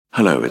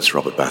Hello, it's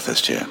Robert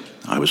Bathurst here.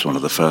 I was one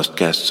of the first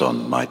guests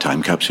on My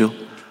Time Capsule,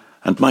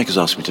 and Mike has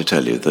asked me to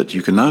tell you that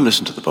you can now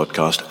listen to the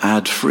podcast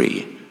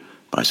ad-free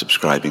by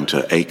subscribing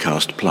to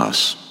Acast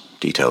Plus.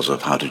 Details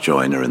of how to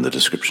join are in the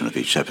description of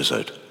each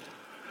episode.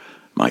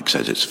 Mike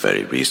says it's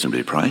very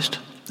reasonably priced.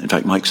 In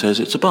fact, Mike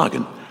says it's a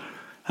bargain.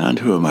 And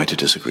who am I to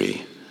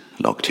disagree?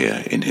 Locked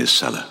here in his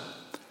cellar.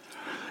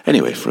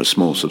 Anyway, for a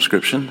small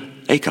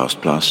subscription, Acast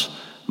Plus,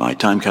 My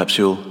Time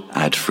Capsule,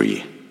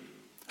 ad-free.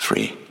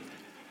 Free.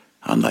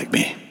 Unlike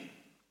me.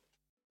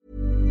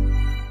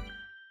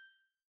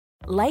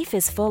 Life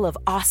is full of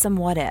awesome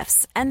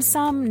what-ifs, and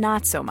some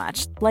not so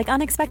much, like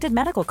unexpected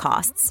medical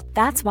costs.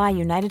 That's why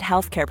United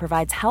Healthcare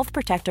provides Health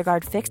Protector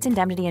Guard fixed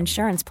indemnity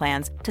insurance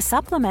plans to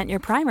supplement your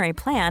primary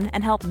plan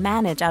and help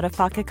manage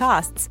out-of-pocket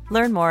costs.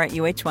 Learn more at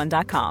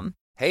uh1.com.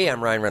 Hey,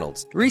 I'm Ryan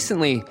Reynolds.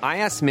 Recently, I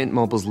asked Mint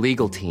Mobile's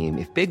legal team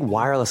if big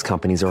wireless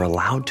companies are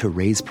allowed to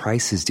raise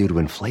prices due to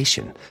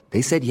inflation.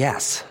 They said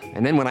yes.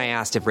 And then when I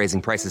asked if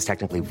raising prices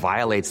technically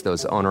violates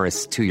those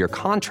onerous two-year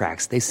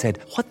contracts, they said,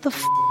 "What the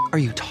f*** are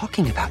you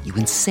talking about, you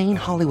insane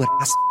Hollywood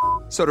ass?"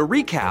 So to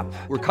recap,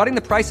 we're cutting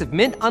the price of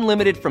Mint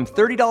Unlimited from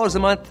 $30 a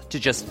month to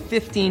just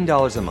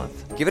 $15 a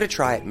month. Give it a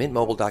try at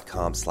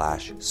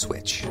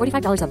mintmobile.com/switch.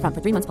 $45 up front for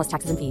 3 months plus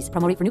taxes and fees.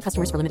 Promo rate for new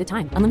customers for limited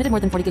time. Unlimited more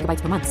than 40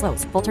 gigabytes per month.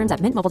 Slows full terms at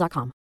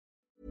mintmobile.com.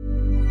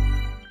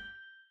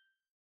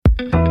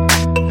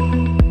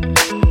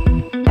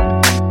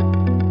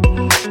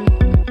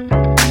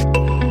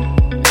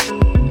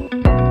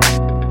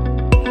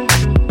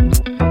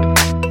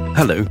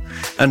 Hello,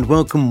 and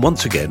welcome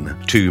once again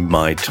to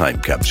My Time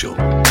Capsule.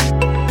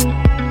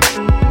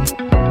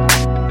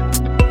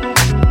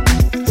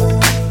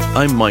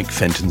 I'm Mike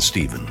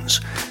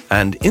Fenton-Stevens,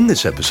 and in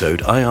this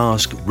episode I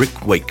ask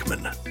Rick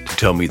Wakeman to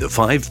tell me the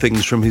 5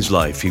 things from his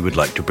life he would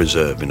like to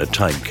preserve in a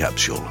time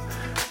capsule,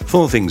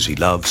 4 things he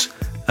loves,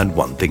 and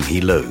 1 thing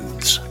he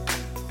loathes.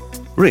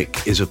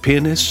 Rick is a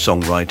pianist,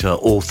 songwriter,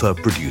 author,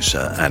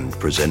 producer, and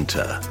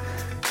presenter.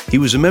 He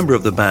was a member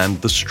of the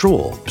band The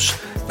Strawbs,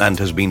 and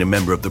has been a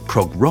member of the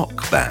prog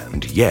rock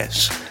band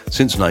Yes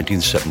since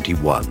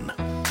 1971.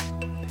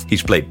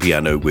 He's played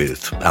piano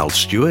with Al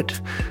Stewart,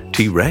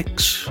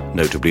 T-Rex,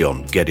 notably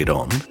on Get It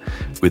On,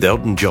 with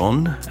Elton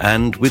John,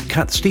 and with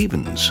Cat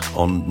Stevens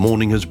on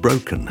Morning Has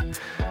Broken.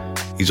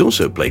 He's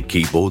also played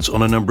keyboards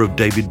on a number of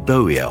David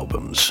Bowie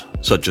albums,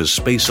 such as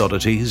Space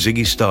Oddity,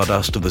 Ziggy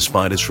Stardust of the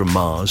Spiders from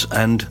Mars,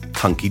 and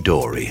Hunky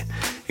Dory,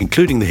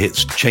 including the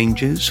hits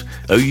Changes,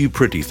 Oh You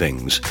Pretty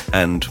Things,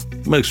 and,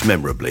 most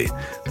memorably,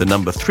 the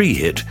number 3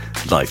 hit,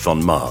 Life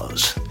on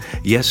Mars.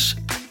 Yes,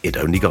 it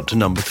only got to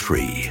number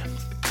 3.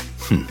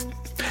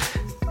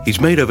 He's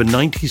made over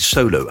 90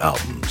 solo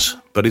albums,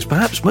 but is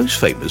perhaps most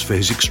famous for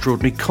his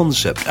extraordinary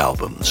concept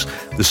albums,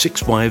 The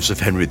 6 Wives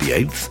of Henry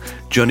VIII,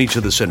 Journey to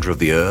the Centre of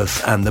the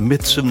Earth, and The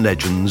Myths and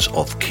Legends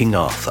of King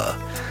Arthur.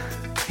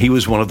 He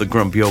was one of the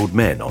grumpy old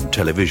men on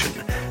television,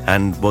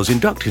 and was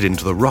inducted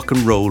into the Rock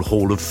and Roll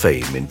Hall of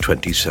Fame in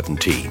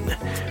 2017.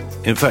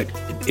 In fact,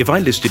 if I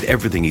listed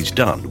everything he's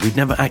done, we'd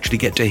never actually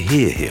get to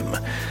hear him.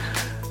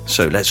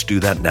 So let's do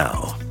that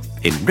now,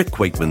 in Rick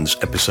Wakeman's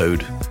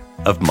episode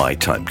of My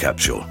Time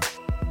Capsule.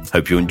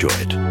 Hope you enjoy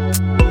it.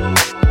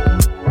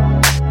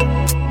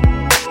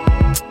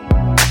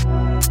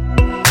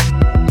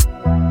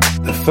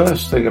 The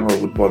first thing I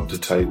would want to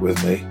take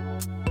with me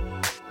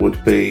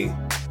would be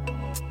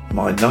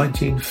my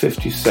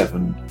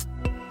 1957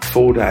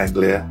 Ford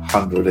Anglia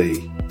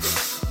 100E.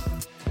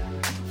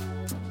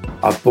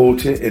 I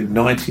bought it in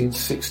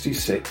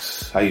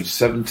 1966, age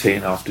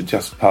 17, after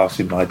just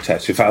passing my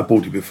test. In fact, I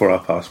bought it before I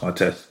passed my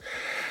test.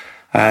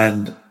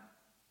 And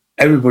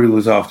everybody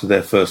was after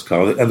their first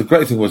car. And the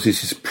great thing was,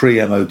 this is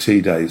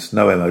pre-MOT days,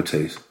 no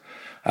MOTs.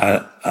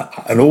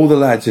 And all the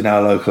lads in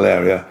our local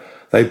area,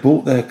 they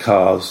bought their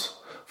cars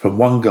from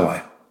one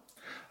guy.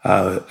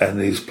 And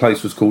his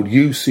place was called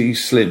UC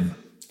Slim.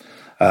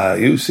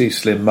 UC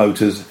Slim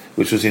Motors,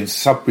 which was in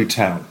Sudbury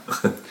Town,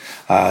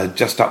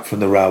 just up from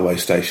the railway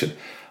station.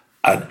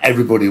 And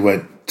everybody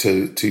went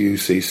to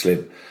UC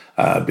Slim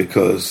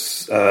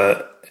because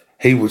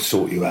he would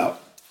sort you out.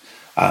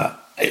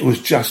 It was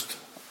just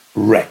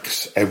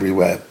wrecks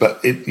everywhere,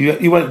 but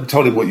you went and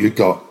told him what you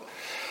got.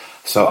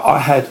 So I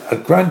had a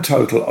grand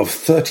total of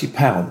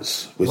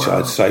 £30, which I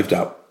had saved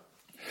up.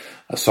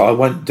 So I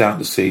went down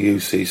to see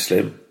UC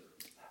Slim.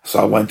 So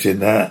I went in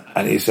there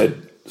and he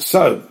said,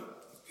 "So,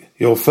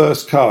 your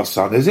first car,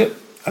 son, is it?"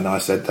 And I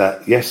said,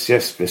 yes,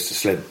 Mr.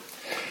 Slim.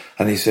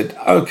 And he said,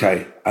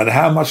 "Okay, and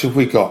how much have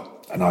we got?"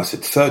 And I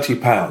said,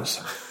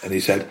 £30. And he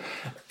said,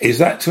 "Is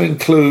that to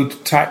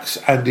include tax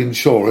and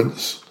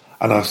insurance?"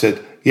 And I said,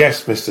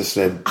 "Yes, Mr.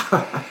 Slim."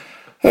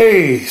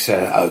 He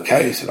said,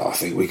 "Okay." He said, "I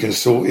think we can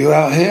sort you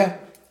out here."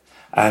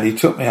 And he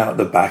took me out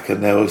the back,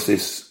 and there was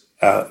this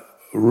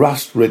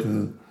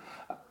rust-ridden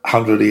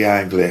 100E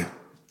Anglia.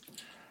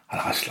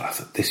 And I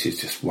thought, this is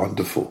just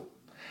wonderful.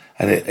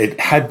 And it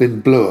had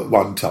been blue at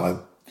one time,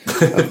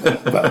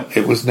 but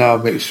it was now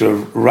a mixture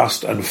of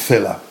rust and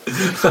filler.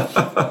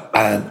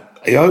 And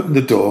he opened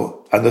the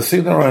door, and the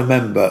thing that I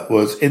remember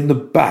was in the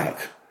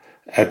back,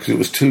 because it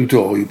was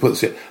two-door. You put the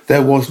seat.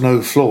 There was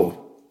no floor.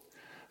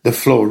 The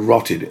floor had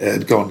rotted. It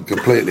had gone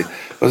completely.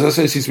 As I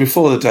say, since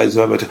before the days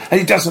of motor, and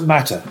it doesn't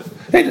matter.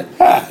 It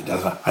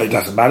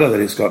doesn't matter that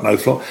it's got no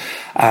floor.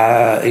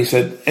 He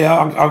said, "Yeah,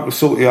 I'll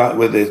sort you out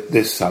with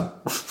this son."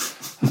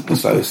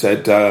 So he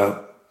said,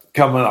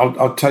 "Come on,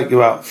 I'll take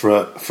you out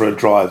for a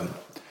drive."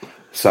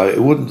 So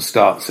it wouldn't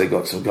start. So he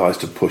got some guys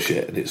to push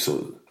it, and it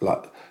sort of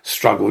like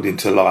struggled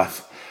into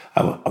life.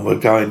 And we're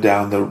going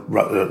down the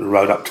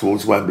road up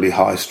towards Wembley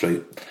High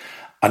Street.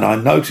 And I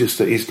noticed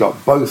that he's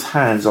got both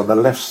hands on the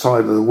left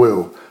side of the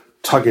wheel,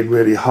 tugging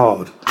really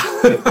hard,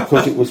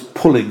 because it was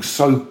pulling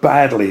so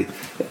badly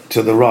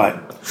to the right.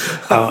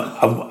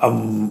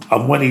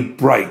 And when he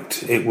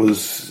braked,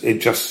 it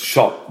just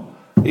shot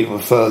even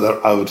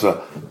further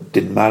over.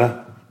 Didn't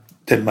matter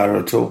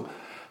at all.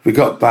 We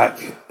got back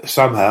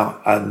somehow,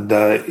 and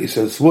he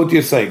says, "What do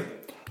you think?"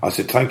 I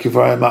said, "Thank you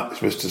very much,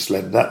 Mr.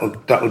 Slim.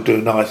 That'll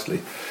do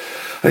nicely."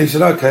 And he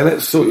said, "Okay,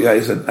 let's sort you out."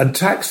 He said, and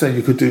tax then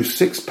you could do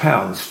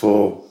 £6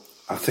 for,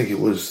 I think it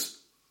was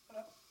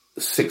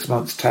 6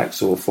 months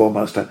tax or 4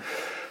 months tax.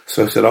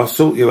 So I said, "I'll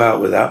sort you out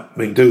with that.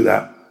 We can do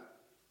that."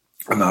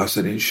 And I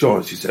said,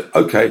 "Insurance." He said,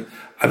 "Okay."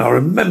 And I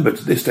remember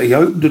to this day, he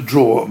opened a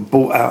drawer and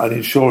brought out an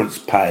insurance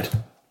pad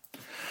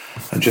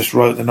and just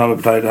wrote the number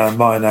plate down,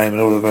 my name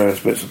and all the various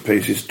bits and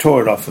pieces,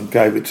 tore it off and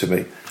gave it to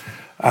me.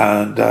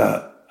 And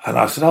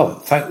I said, "Oh,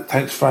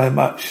 thanks very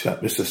much,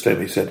 Mr.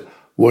 Slim." He said,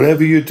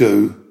 "Whatever you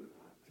do,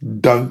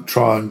 don't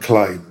try and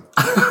claim."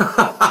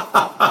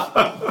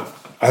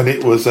 And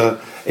it was a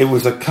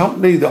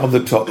company that on the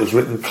top was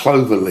written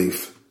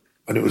Cloverleaf,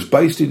 and it was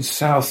based in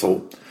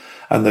Southall,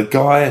 and the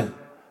guy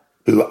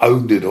who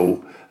owned it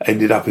all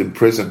ended up in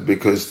prison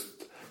because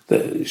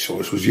the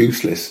insurance was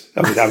useless.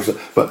 I mean,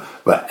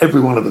 but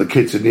every one of the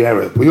kids in the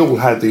area, we all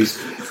had these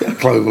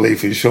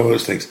Cloverleaf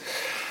insurance things.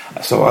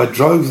 So I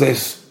drove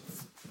this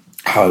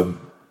home,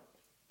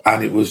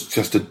 and it was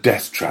just a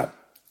death trap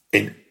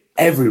in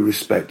every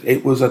respect.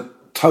 It was a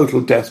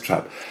total death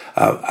trap.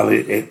 I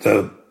mean,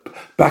 the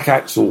back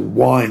axle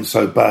whined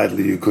so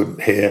badly you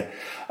couldn't hear.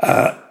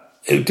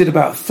 It did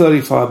about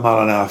 35 mile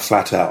an hour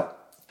flat out.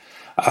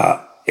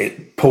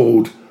 It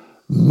pulled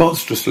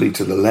monstrously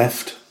to the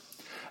left.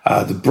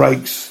 The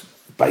brakes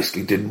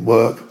basically didn't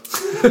work.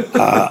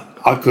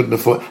 I couldn't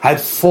afford. Had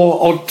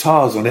 4 odd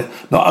tires on it,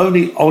 not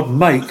only odd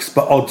makes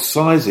but odd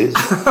sizes.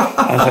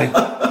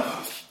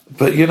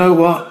 But you know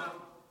what?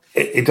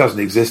 It doesn't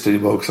exist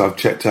anymore because I've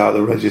checked out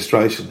the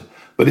registration.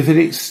 But if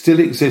it still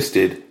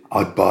existed,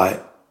 I'd buy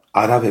it.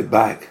 I'd have it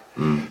back.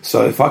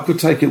 So if I could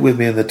take it with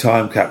me in the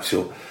time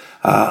capsule,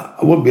 I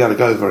wouldn't be able to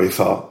go very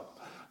far.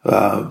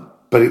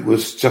 But it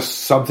was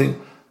just something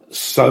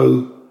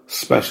so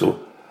special.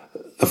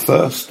 The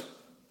first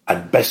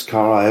and best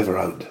car I ever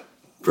owned.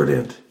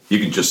 Brilliant. You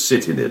can just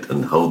sit in it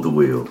and hold the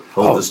wheel,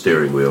 hold the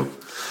steering wheel.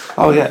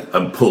 Oh, yeah.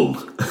 And pull.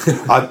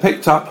 I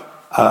picked up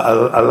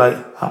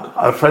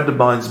a friend of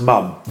mine's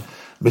mum,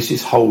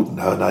 Mrs. Holden,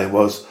 her name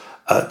was,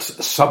 at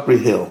Sudbury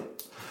Hill.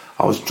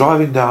 I was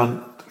driving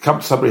come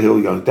to Sudbury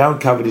Hill, going down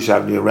Cavendish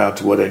Avenue around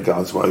to Wood End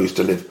Gardens where I used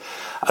to live.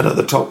 And at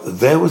the top,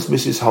 there was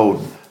Mrs.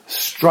 Holden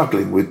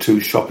struggling with 2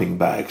 shopping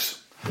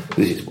bags.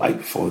 This is way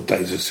before the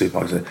days of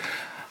supermarkets.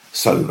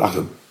 So I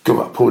could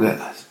go up, pull it.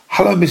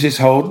 "Hello, Mrs.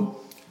 Holden."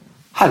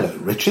 "Hello,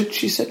 Richard,"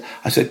 she said.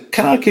 I said,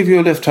 "Can I give you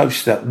a lift home?"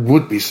 She said, "That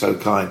would be so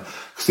kind,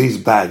 because these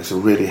bags are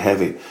really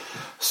heavy."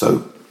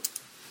 So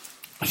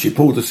she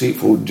pulled the seat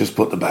forward and just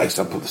put the bags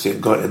down, put the seat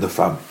and got it in the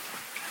front.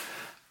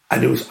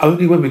 And it was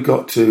only when we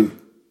got to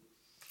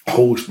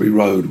Hallsbury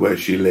Road where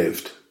she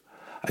lived,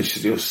 and she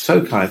said, "You're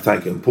so kind,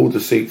 thank you," and pulled the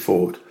seat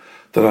forward,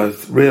 that I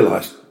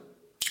realised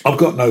I've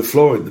got no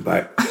floor in the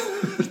back.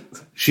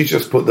 She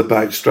just put the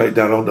bag straight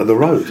down onto the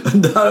road.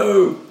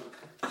 No.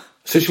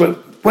 So she went,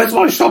 "Where's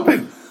my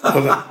shopping?"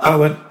 I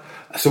went.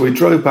 So we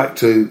drove back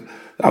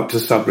up to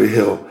Sudbury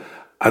Hill,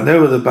 and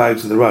there were the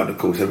bags in the road. And of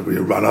course, everybody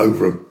had run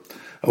over them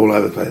all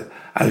over the place.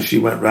 And she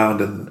went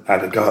round and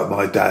had a go at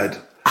my dad.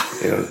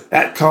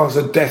 "That car's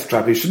a death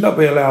trap. He should not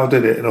be allowed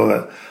in it," and all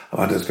that.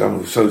 And I just go,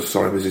 "I'm so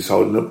sorry, Mrs.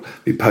 Holden. Look,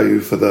 we pay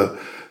you for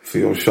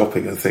your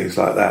shopping and things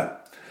like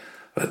that."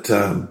 But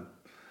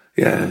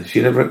yeah,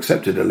 she never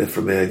accepted a lift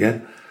from me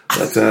again.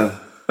 But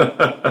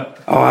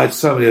I had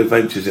so many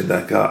adventures in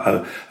that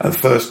car, and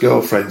first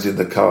girlfriends in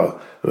the car.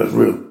 It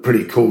was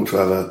pretty cool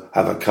to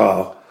have a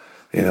car.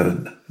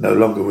 No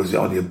longer was it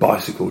on your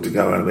bicycle to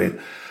go around. I mean,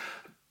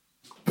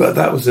 but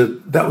that was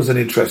an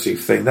interesting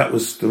thing. That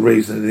was the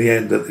reason in the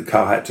end that the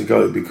car had to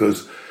go,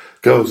 because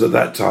girls at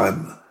that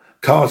time,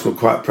 cars were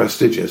quite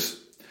prestigious,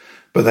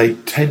 but they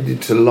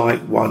tended to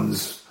like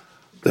ones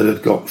that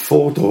had got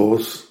 4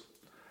 doors,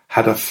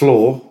 had a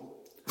floor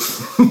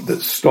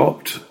that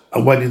stopped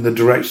and went in the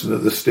direction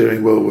that the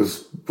steering wheel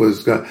was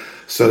going.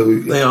 So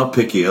they are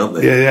picky, aren't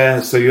they?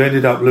 Yeah. So you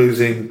ended up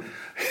losing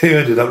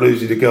your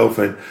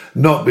girlfriend,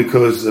 not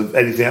because of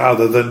anything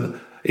other than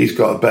he's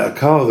got a better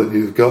car than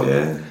you've got.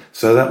 Yeah.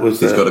 So that was.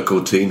 He's got a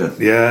Cortina.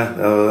 Yeah.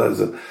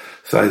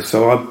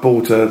 So I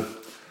bought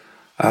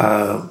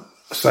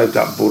saved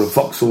up and bought a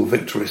Vauxhall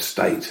Victor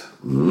Estate.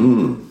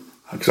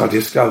 because I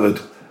discovered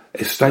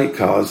estate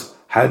cars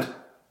had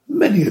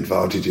many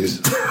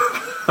advantages.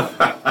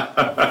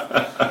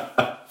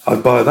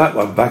 I'd buy that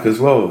one back as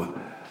well.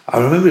 I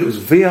remember it was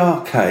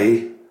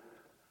VRK.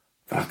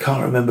 I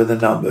can't remember the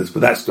numbers, but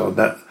that's gone.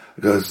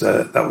 Because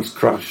that was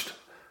crushed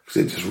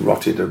because it just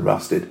rotted and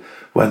rusted.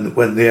 When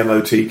the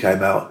MOT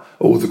came out,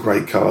 all the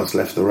great cars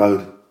left the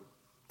road.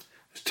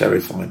 It's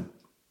terrifying.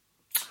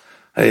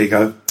 There you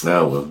go.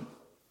 Oh, well,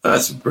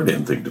 that's a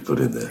brilliant thing to put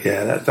in there.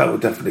 Yeah, that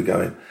would definitely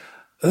go in.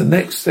 The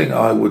next thing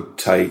I would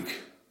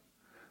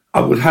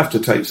have to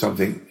take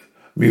something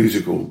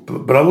musical,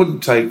 but I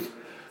wouldn't take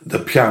the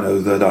piano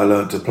that I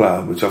learned to play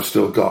on, which I've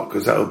still got,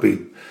 because that would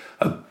be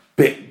a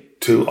bit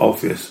too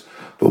obvious.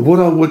 But what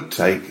I would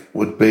take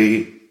would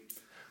be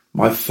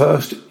my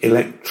first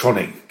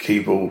electronic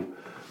keyboard,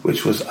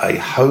 which was a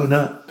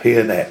Hohner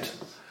Pianet,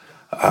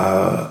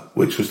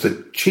 which was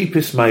the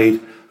cheapest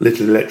made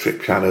little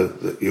electric piano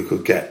that you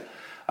could get.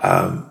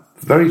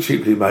 Very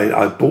cheaply made.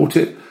 I bought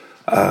it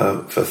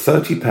for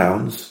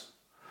 £30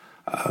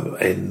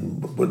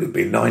 in, would it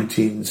be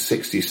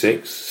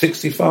 1966,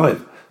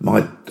 65.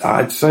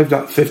 I'd saved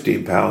up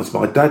 £15.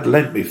 My dad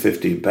lent me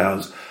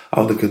 £15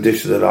 on the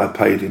condition that I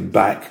paid him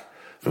back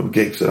from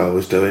gigs that I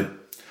was doing.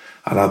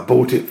 And I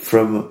bought it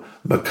from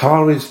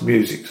Macari's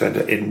Music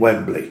Centre in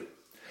Wembley.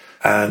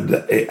 And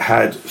it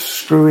had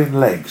screw-in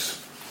legs.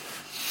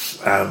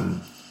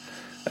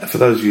 For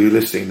those of you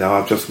listening now,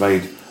 I've just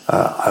made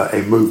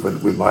a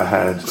movement with my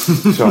hand,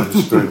 trying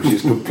to screw, which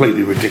is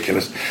completely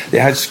ridiculous. It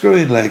had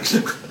screw-in legs,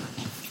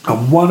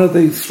 and one of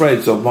the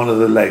threads on one of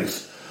the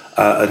legs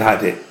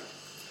had it.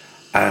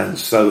 And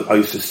so I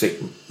used to stick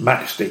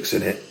matchsticks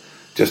in it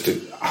just to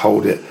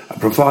hold it.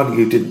 And providing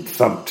you didn't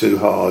thump too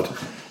hard,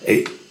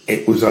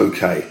 it was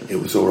okay. It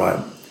was all right.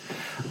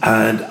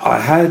 And I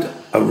had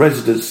a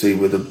residency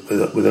with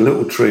a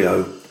little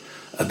trio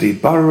at the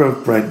Borough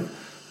of Brent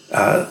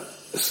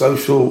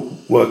Social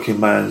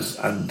Working Man's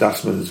and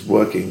Dustman's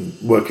Working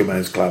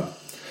Man's Club.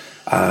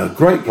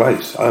 Great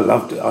place. I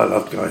loved it. I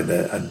loved going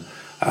there,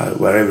 and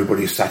where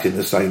everybody sat in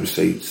the same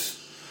seats.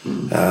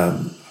 I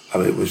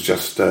mean, it was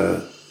just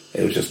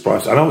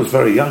priceless. And I was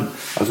very young.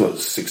 I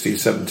was 16,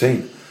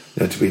 17,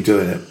 to be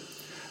doing it.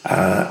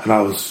 And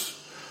I was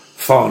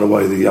far and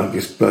away the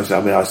youngest person.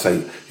 I mean, I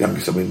say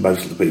youngest, I mean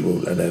most of the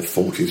people in their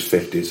 40s,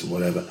 50s and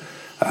whatever.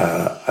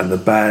 And the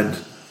band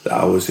that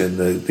I was in,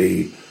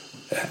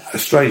 a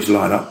strange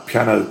lineup,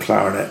 piano,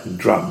 clarinet and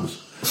drums,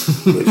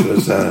 which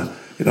was,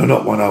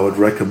 not one I would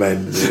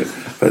recommend.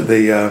 But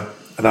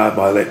and I had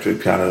my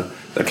electric piano.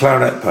 The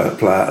clarinet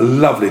player, a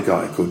lovely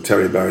guy called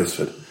Terry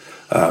Beresford,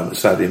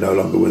 sadly no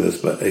longer with us,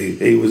 but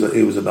he was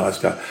a nice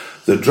guy.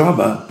 The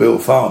drummer, Bill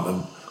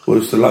Farnham,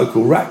 was the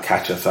local rat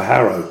catcher for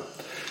Harrow.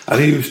 And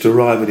he used to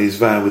arrive in his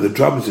van with the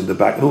drums in the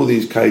back and all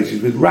these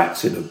cages with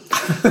rats in them.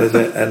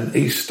 And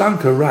he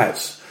stunk of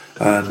rats.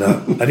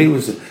 And he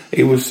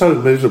was so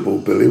miserable,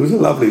 Bill. He was a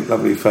lovely,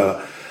 lovely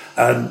fella.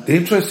 And the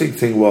interesting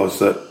thing was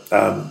that,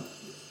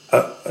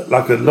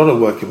 like a lot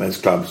of working men's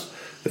clubs,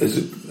 it's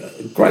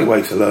a great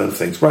way to learn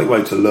things, great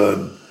way to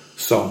learn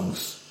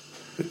songs.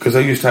 Because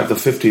they used to have the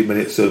 15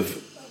 minutes of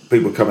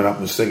people coming up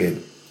and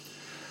singing.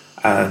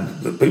 And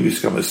the people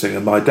used to come and sing,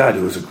 and my dad,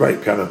 who was a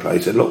great piano player,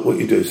 said, look, what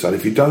you do, son,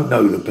 if you don't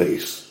know the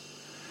piece,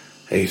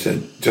 he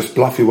said, just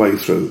bluff your way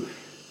through.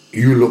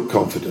 You look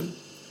confident.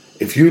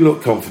 If you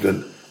look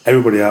confident,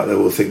 everybody out there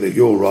will think that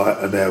you're right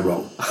and they're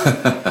wrong.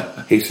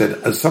 He said,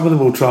 and some of them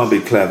will try and be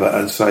clever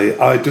and say,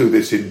 I do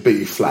this in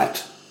B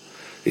flat.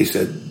 He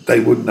said, they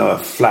wouldn't know a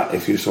flat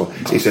if you saw.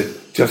 He said,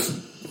 just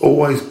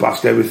always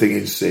bust everything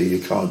in C, you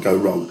can't go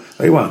wrong.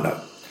 They won't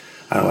know.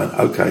 And I went,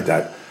 okay,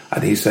 Dad.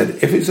 And he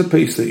said, if it's a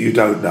piece that you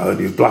don't know and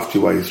you've bluffed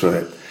your way through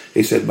it,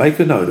 he said, make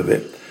a note of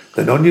it.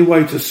 Then on your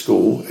way to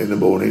school in the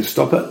morning,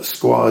 stop at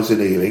Squires in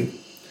Ealing,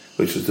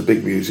 which was the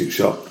big music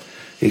shop.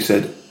 He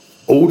said,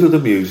 order the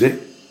music.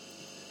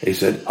 He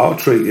said, I'll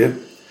treat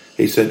you.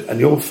 He said, and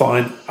you'll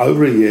find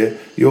over a year,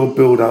 you'll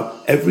build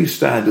up every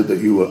standard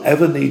that you will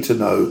ever need to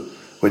know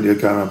when you're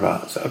going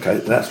around. So, okay,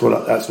 that's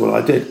what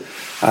I did,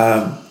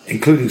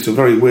 including some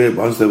very weird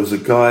ones. There was a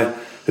guy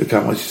who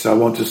came and said, I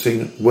want to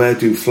sing Where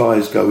Do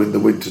Flies Go in the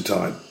Winter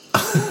Time?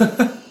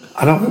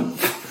 And I went,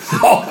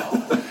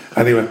 oh.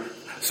 Anyway,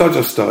 so I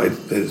just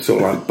started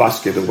sort of like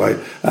busking away.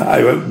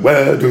 I went,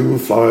 where do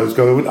flies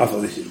go? I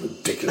thought, this is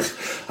ridiculous.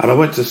 And I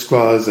went to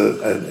Squires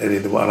and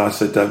I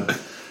said,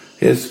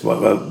 here's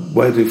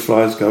Where Do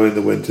Flies Go in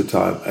the Winter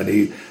Time? And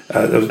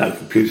there was no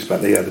computers back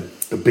then. He had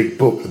a big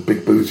book, the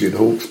Big Boozy and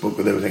Hawks book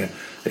with everything. And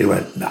he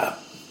went, no,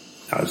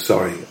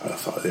 sorry. I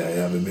thought, yeah,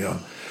 you're having me on.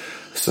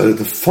 So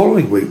the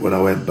following week when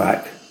I went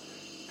back,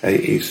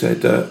 he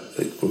said,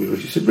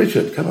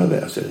 Richard, come over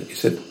here. He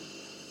said,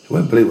 you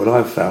won't believe what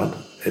I've found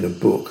in a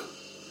book.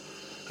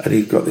 And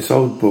he got this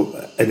old book,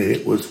 and in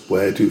it was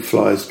Where Do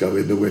Flies Go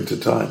in the Winter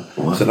Time?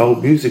 Wow. It's an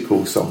old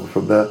musical song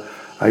from the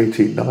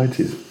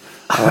 1890s.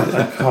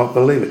 I can't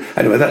believe it.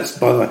 Anyway, that's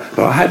by the way.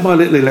 But I had my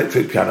little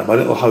electric piano, my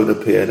little Hohner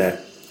Pianet.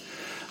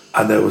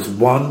 And there was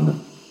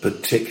one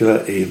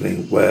particular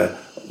evening where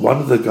one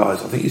of the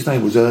guys, I think his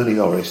name was Ernie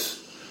Orris,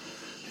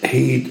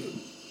 he'd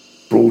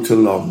brought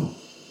along,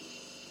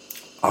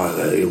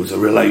 it was a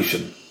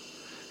relation.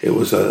 It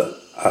was a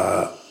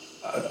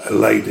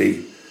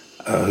lady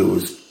who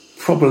was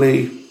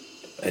probably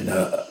in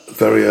her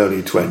very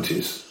early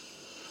 20s,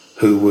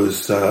 who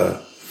was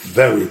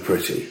very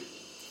pretty,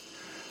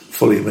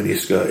 fully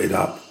miniskirted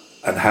up,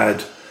 and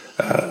had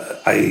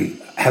a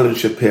Helen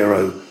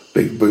Shapiro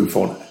big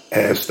bouffant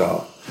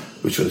hairstyle,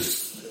 which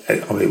was,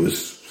 I mean,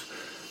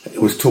 it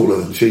was taller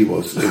than she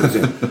was.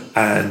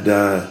 And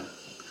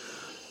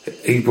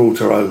he brought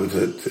her over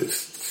to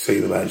see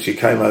the man. She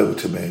came over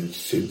to me and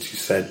she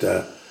said,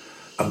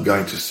 I'm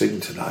going to sing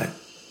tonight.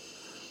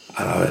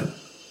 And I went,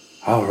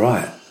 all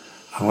right.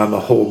 And I'm a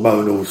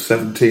hormonal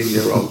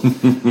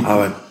 17-year-old. I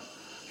went,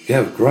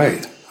 yeah,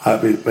 great.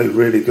 That'd be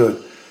really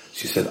good.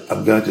 She said,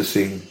 I'm going to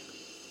sing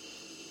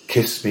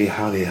Kiss Me,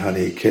 Honey,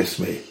 Honey, Kiss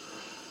Me.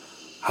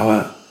 I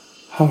went,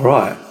 all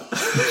right.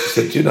 She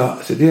said, you know,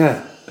 I said,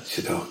 yeah.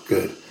 She said, oh,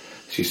 good.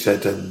 She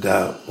said, and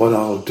what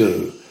I'll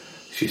do,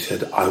 she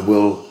said, I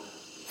will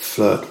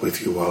flirt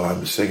with you while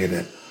I'm singing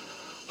it.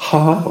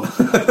 Oh,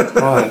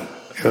 right.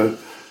 You know,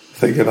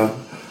 thinking,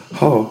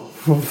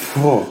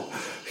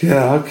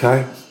 yeah,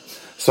 okay.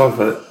 So,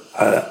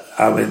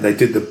 I mean, they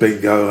did the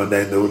bingo and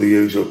then all the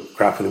usual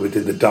crap, and we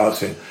did the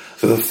dancing.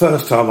 So the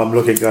first time I'm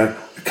looking, going,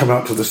 coming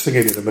up to the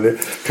singing in a minute,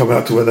 coming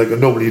up to where they go,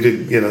 normally you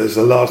didn't, you know, it's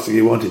the last thing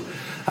you wanted.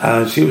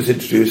 And she was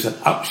introduced, and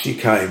up she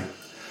came.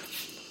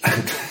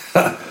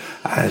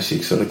 And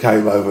she sort of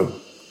came over,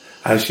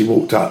 and she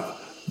walked up,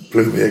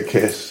 blew me a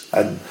kiss,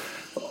 and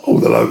all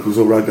the locals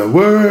all around go,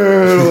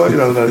 whoa, you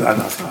know, and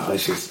I thought,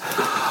 this is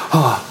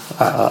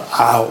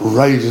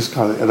outrageous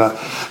kind of,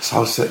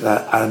 so I sit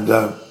there,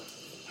 and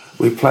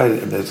we played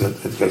it, and it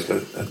goes,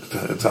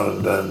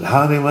 and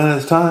honey, when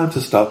it's time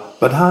to stop,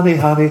 but honey,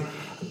 honey,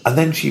 and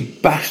then she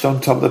bashed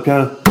on top of the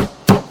piano,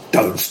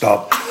 don't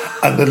stop,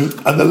 and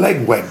the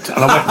leg went, and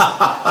I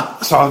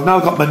went, so I've now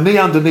got my knee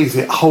underneath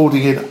it,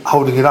 holding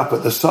it up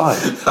at the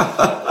side, and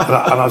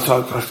I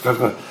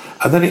started,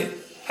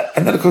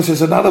 and then of course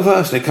there's another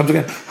verse, and it comes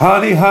again,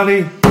 honey,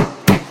 honey,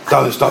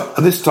 don't stop,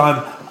 and this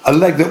time a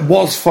leg that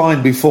was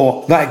fine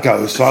before that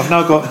goes, so I've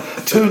now got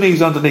two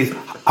knees underneath,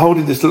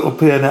 holding this little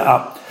pianette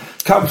up.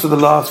 Comes to the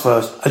last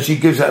verse, and she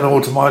gives it an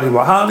automatic,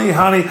 honey,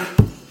 honey,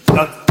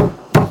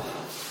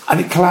 and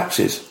it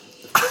collapses,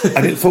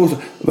 and it falls.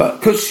 But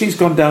because she's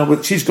gone down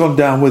with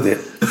it,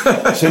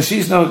 so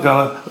she's now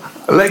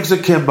got legs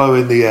akimbo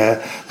in the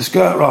air, the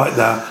skirt right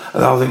down,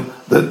 and I think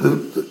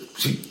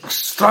she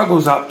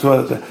struggles up to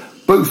her.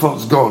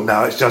 Bouffant's gone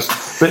now; it's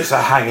just bits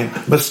are hanging.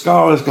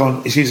 Mascara's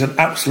gone. She's an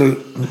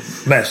absolute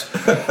mess,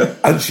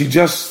 and she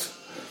just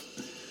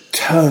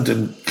turned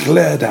and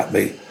glared at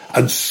me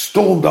and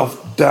stormed off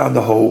down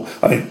the hall.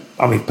 I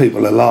mean,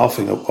 people are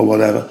laughing or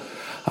whatever,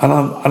 and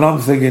I'm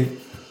thinking,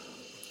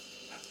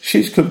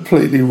 she's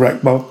completely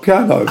wrecked my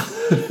piano,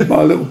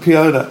 my little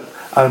piano.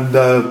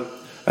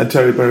 And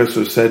Terry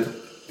Beresford said,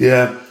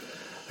 yeah,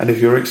 and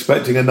if you're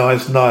expecting a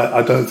nice night,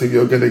 I don't think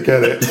you're going to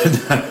get it.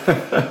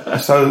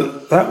 So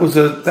that was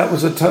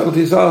a total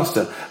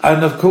disaster.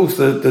 And of course,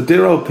 the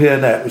dear old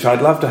pianette, which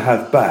I'd love to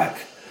have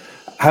back,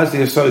 has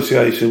the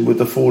association with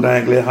the Ford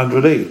Anglia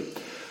 100E.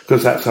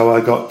 Because that's how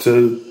I got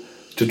to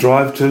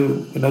drive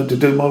to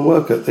do my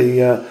work at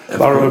the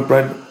Borough of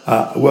Brent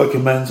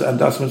Working Men's and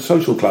Dustmen's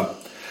Social Club.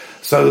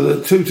 So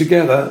the two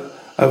together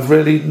have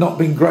really not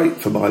been great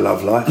for my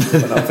love life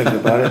when I think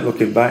about it,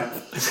 looking back.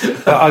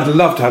 But I'd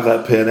love to have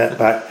that pianette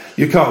back.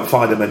 You can't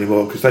find them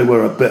anymore because they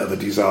were a bit of a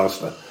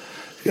disaster.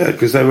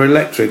 Because they were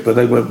electric, but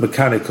they were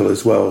mechanical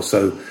as well,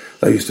 so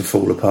they used to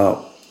fall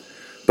apart.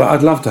 But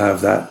I'd love to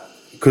have that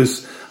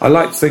because I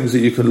like things that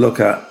you can look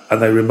at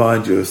and they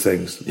remind you of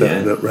things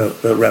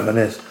that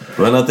reminisce.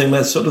 Well, I think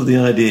that's sort of the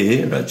idea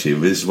here, actually.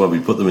 This is why we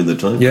put them in the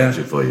time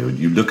capsule for you.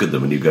 You look at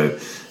them and you go,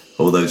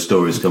 all those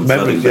stories come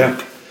flooding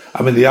back.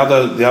 I mean, the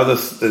other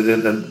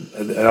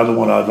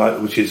one I'd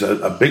like, which is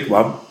a big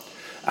one,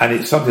 and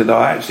it's something that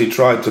I actually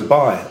tried to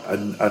buy,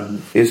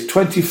 and is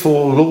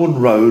 24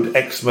 Lawn Road,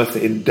 Exmouth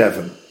in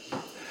Devon.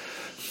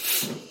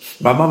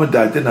 My mum and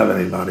dad didn't have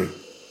any money,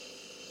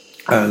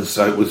 and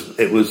so it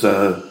was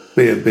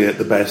B&B at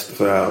the best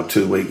for our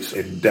 2 weeks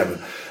in Devon.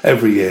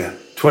 Every year,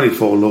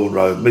 24 Lawn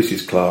Road,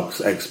 Mrs. Clark's,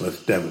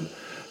 Exmouth, Devon,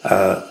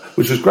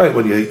 which was great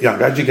when you're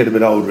young. As you get a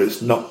bit older,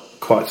 it's not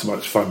quite so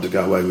much fun to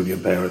go away with your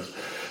parents.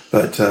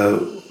 But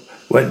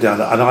went down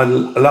there, and I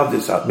loved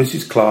this up.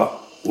 Mrs. Clark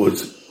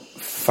was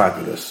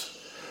fabulous,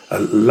 a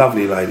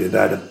lovely lady. They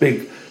had a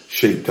big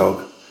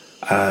sheepdog,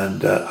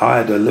 and I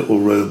had a little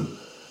room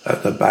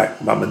at the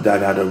back. Mum and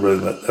Dad had a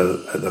room at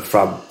the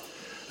front.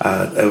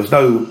 There was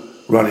no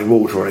running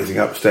water or anything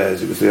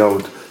upstairs. It was the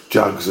old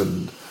jugs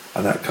and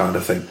that kind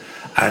of thing.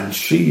 And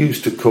she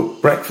used to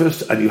cook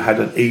breakfast, and you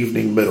had an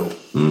evening meal.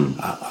 And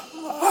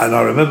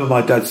I remember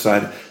my dad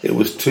saying it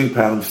was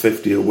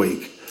 £2.50 a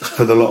week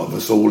for the lot of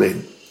us all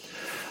in.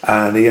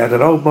 And he had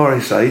an old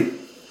Morris 8,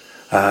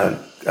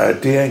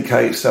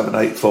 DNK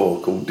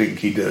 784 called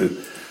Dinky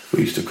Doo,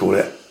 we used to call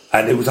it.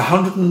 And it was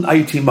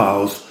 180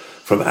 miles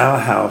from our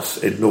house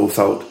in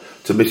Northolt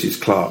to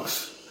Mrs.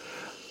 Clark's.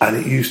 and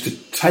it used to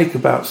take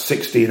about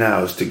 16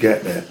 hours to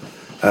get there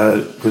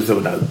because there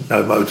were no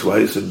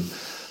motorways, and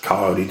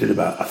car only did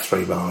about a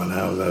 3 mile an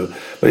hour though.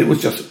 But it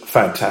was just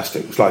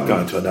fantastic. It was like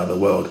going to another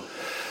world.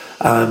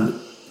 And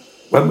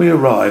when we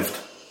arrived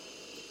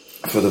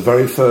for the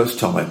very first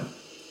time,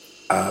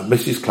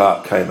 Mrs.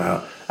 Clark came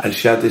out and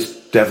she had this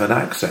Devon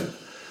accent.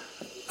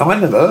 I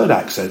never heard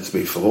accents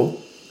before,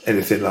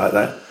 anything like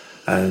that.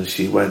 And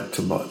she went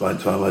to my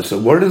mum and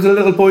said, "What does a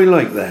little boy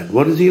like then?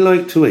 What does he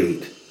like to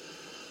eat?"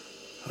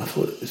 I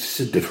thought, this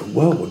is a different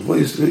world. What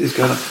is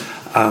going on?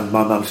 And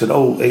my mum said,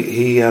 "Oh,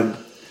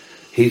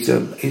 he's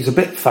a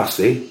bit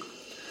fussy."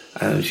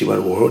 And she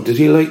went, "Well, does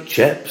he like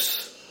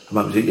chips?" And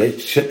Mum said, "Yeah,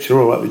 chips,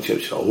 you're all right with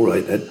chips." "All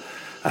right then."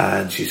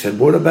 And she said,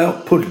 "What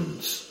about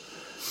puddings?"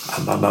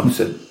 And my mum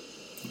said,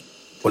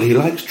 "Well, he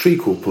likes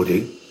treacle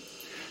pudding."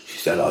 She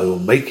said, "I will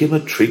make him a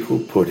treacle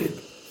pudding."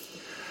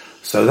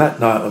 So that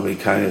night when we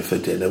came in for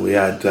dinner, we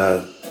had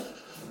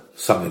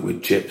something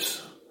with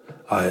chips.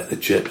 I ate the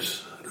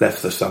chips,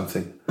 left the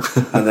something.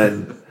 And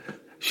then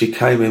she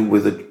came in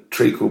with a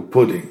treacle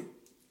pudding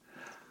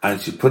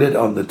and she put it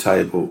on the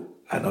table,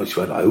 and she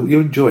went, "I hope you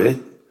enjoy it."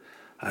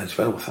 And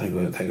she went, "Oh, thank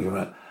you very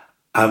much."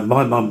 And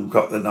my mum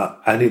got the knife,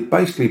 and it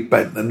basically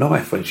bent the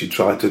knife when she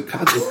tried to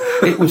cut it.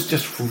 It was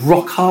just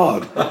rock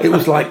hard. It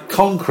was like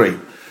concrete.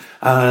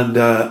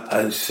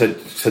 And she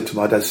said to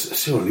my dad,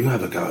 "Cyril, you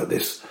have a go at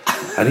this."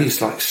 And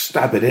he's like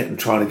stabbing it and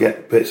trying to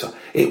get bits.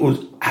 It was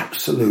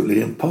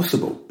absolutely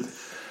impossible.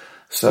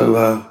 So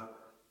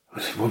I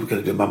said, "What are we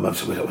going to do?" Mum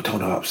said, "We don't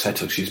want to upset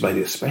her. She's made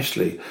it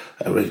especially."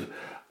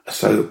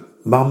 So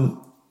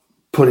Mum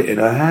put it in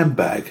her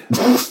handbag.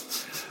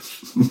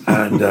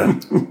 and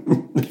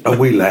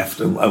we left,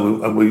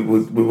 and we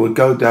would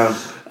go down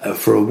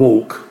for a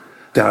walk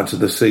down to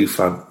the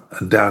seafront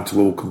and down to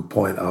Walcombe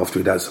Point after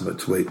we'd had something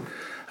to eat.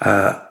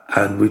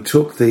 And we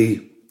took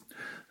this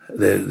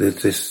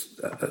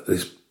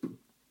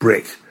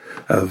brick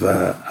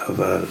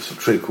of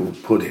treacle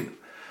pudding,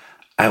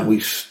 and we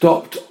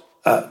stopped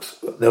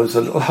there was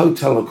a little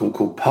hotel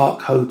called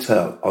Park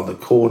Hotel on the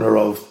corner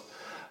of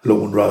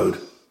Lawn Road,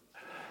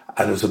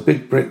 and there was a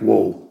big brick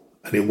wall,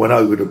 and it went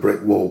over the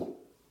brick wall,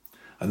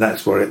 and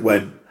that's where it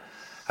went.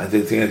 I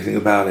didn't think anything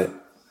about it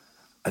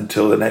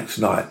until the next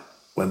night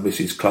when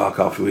Mrs. Clark,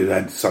 after we'd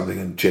had something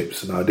and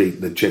chips, and I'd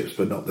eaten the chips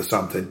but not the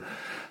something,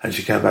 and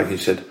she came back and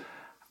said,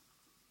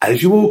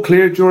 "As you all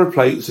cleared your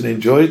plates and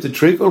enjoyed the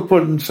treacle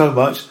pudding so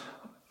much,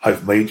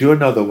 I've made you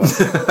another one."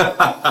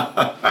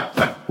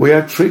 We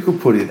had treacle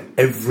pudding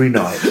every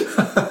night,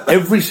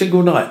 every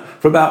single night,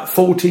 for about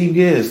 14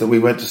 years that we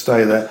went to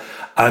stay there.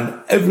 And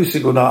every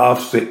single night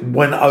after it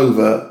went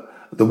over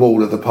the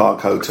wall of the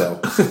Park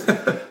Hotel.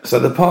 So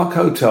the Park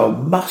Hotel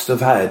the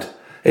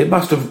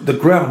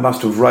ground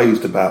must have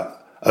raised about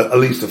at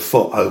least a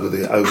foot over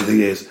the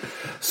years.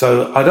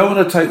 So I don't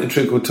want to take the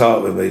treacle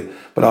tart with me,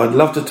 but I'd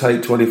love to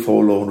take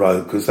 24 Lawn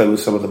Road, because they were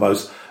some of the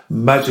most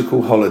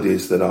magical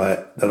holidays that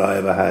I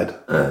ever had.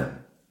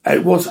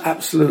 It was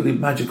absolutely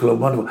magical and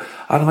wonderful,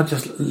 and I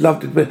just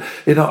loved it.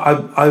 You know,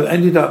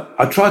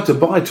 I tried to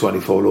buy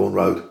 24 Lawn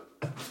Road.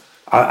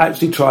 I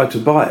actually tried to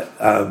buy it.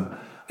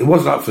 It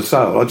wasn't up for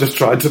sale. I just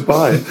tried to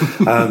buy it,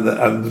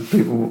 and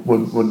people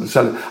wouldn't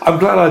sell it. I'm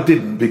glad I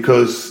didn't,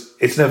 because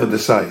it's never the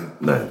same.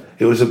 No.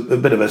 It was a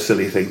bit of a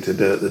silly thing to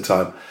do at the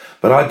time.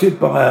 But I did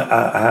buy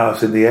a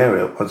house in the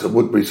area once at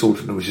Woodbury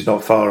Salterton, which is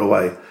not far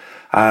away,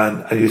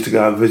 and I used to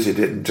go and visit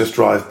it and just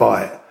drive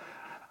by it.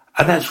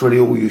 And that's really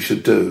all you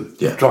should do.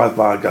 Yeah. Drive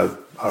by and go,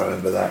 "I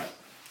remember that."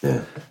 Yeah.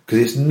 Because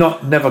it's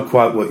never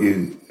quite what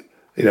you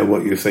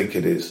think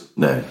it is.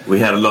 No. We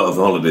had a lot of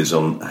holidays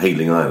on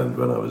Hayling Island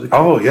when I was a kid.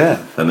 Oh, yeah.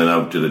 And then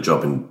I did a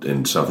job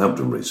in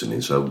Southampton recently,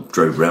 so I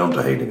drove round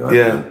to Hayling Island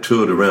and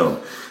toured around.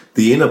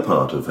 The inner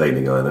part of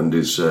Hayling Island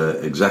is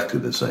exactly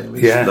the same.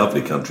 It's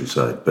lovely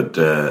countryside, but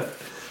I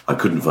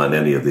couldn't find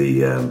any of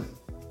the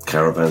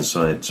caravan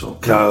sites or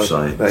camp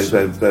sites.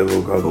 They're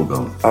all gone. All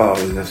gone. Oh,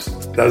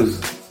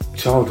 those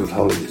childhood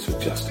holidays were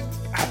just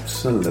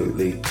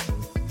absolutely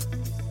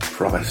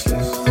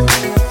priceless.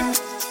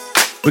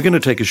 We're going to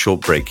take a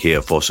short break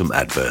here for some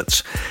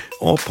adverts,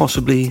 or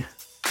possibly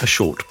a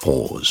short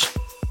pause.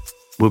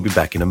 We'll be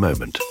back in a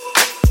moment.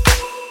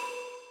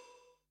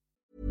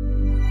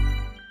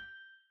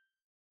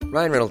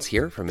 Ryan Reynolds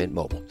here from Mint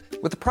Mobile.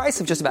 With the price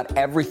of just about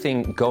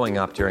everything going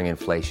up during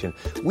inflation,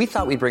 we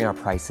thought we'd bring our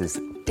prices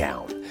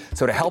down.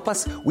 So to help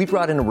us, we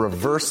brought in a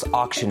reverse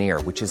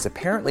auctioneer, which is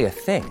apparently a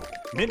thing.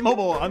 Mint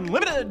Mobile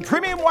Unlimited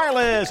Premium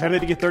Wireless. How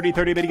to get 30,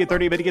 30, bit to get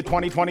 30, bit to get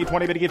 20, 20,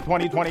 20, bit to get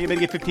 20, 20, bit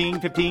to get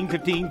 15, 15,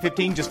 15,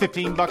 15, just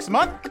 $15 a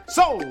month?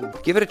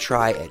 Sold! Give it a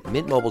try at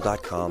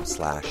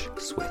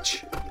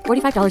mintmobile.com/switch.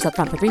 $45 up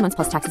front for 3 months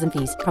plus taxes and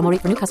fees. Promo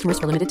rate for new customers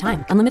for limited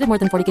time. Unlimited more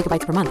than 40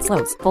 gigabytes per month.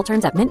 Slows full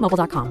terms at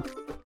mintmobile.com.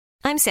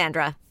 I'm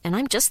Sandra, and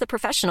I'm just the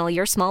professional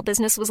your small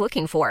business was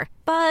looking for.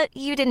 But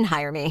you didn't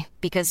hire me,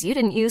 because you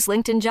didn't use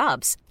LinkedIn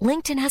Jobs.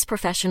 LinkedIn has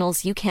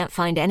professionals you can't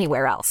find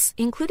anywhere else,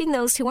 including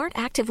those who aren't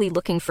actively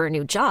looking for a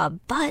new job,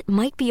 but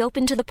might be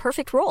open to the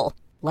perfect role,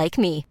 like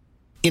me.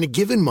 In a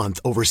given month,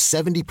 over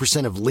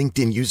 70% of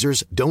LinkedIn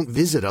users don't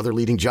visit other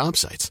leading job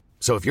sites.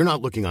 So if you're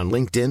not looking on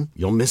LinkedIn,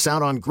 you'll miss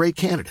out on great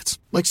candidates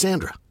like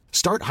Sandra.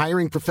 Start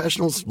hiring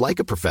professionals like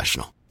a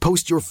professional.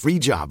 Post your free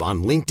job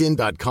on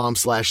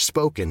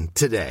linkedin.com/spoken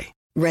today.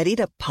 Ready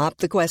to pop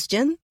the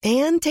question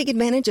and take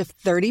advantage of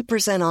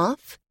 30%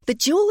 off? The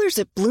jewelers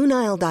at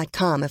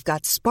BlueNile.com have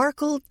got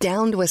sparkle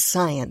down to a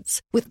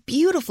science with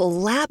beautiful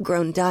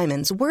lab-grown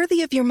diamonds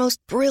worthy of your most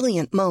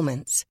brilliant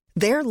moments.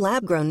 Their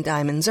lab-grown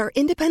diamonds are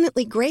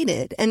independently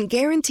graded and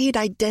guaranteed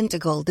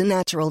identical to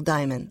natural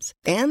diamonds.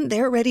 And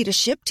they're ready to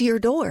ship to your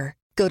door.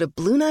 Go to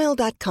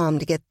BlueNile.com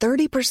to get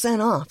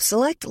 30% off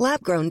select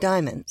lab-grown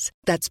diamonds.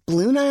 That's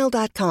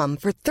BlueNile.com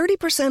for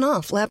 30%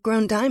 off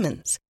lab-grown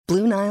diamonds.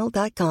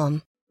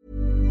 BlueNile.com.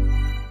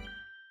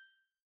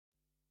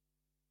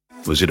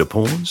 Was it a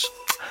pause?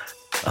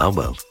 Ah,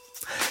 well.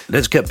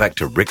 Let's get back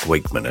to Rick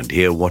Wakeman and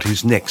hear what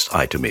his next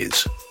item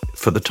is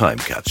for the time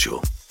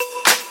capsule.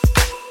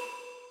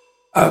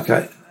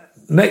 Okay,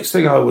 next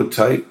thing I would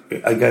take,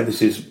 again,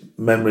 this is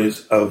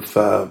memories of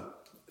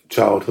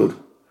childhood,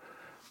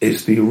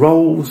 is the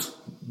Rolls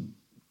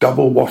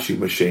double washing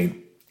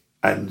machine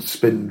and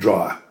spin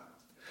dryer.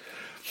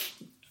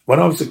 When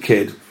I was a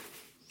kid,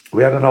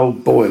 we had an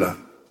old boiler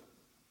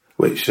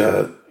which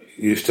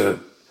used to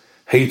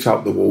heat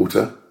up the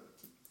water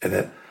in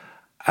it.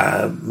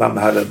 Mum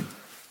had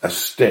a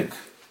stick,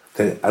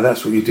 and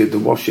that's what you did the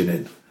washing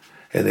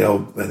in the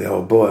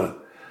old boiler,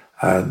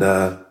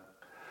 and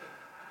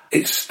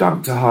it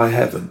stunk to high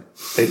heaven.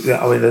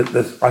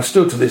 I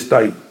still to this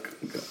day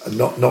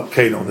not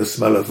keen on the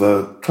smell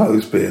of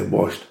clothes being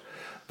washed,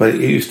 but it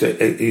used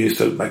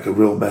to make a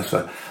real mess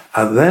of it.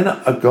 And then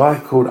a guy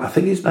called, I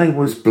think his name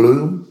was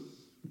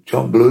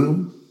John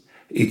Bloom.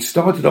 He'd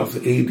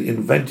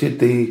invented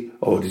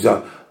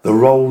designed the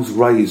Rolls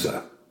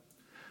razor,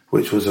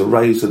 which was a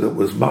razor that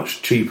was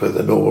much cheaper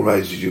than all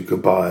razors you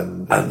could buy.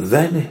 And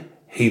then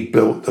he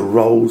built the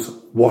Rolls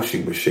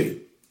washing machine.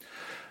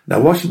 Now,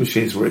 washing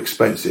machines were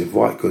expensive.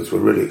 White goods were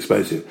really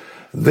expensive.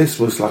 This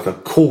was like a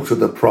quarter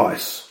the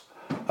price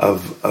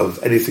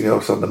of anything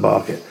else on the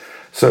market.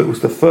 So it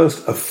was the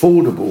first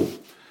affordable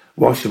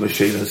washing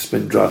machine and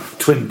spin dryer,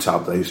 twin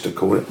tub they used to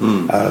call it.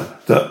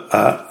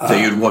 So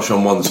you'd wash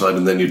on one side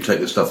and then you'd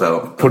take the stuff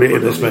out, put it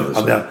in the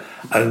spin,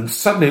 and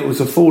suddenly it was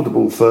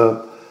affordable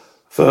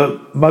for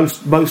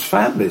most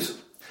families.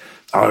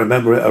 I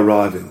remember it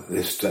arriving.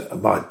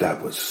 My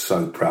dad was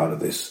so proud of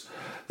this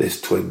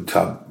twin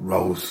tub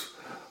Rolls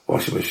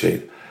washing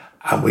machine,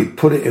 and we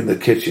put it in the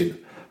kitchen.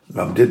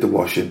 Mum did the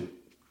washing,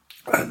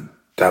 and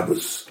Dad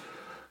was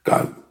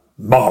going,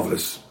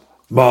 marvellous,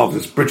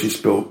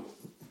 British built.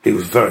 He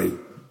was very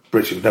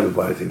British, never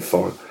buy anything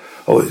foreign.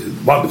 Oh, it's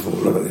wonderful,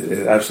 look at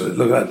it,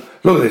 absolutely, look at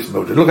this,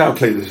 Mildred, look how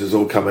clean this is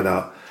all coming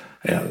out.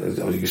 As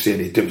you can see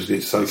any difference,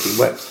 it's soaking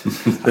wet.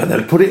 And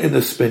then put it in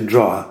the spin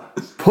dryer,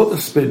 put the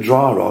spin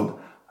dryer on,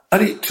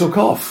 and it took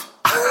off.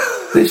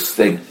 This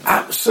thing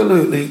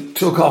absolutely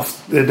took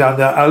off down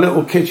there, our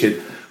little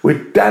kitchen,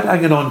 with Dad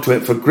hanging on to it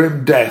for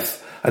grim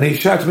death, and he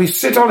shouted to me,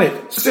 sit on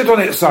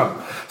it,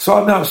 son. So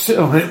I'm now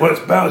sitting on it where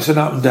it's bouncing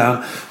up and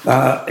down.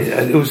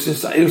 It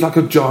was like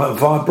a giant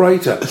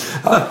vibrator.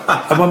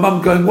 And my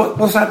mum going,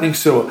 what's happening,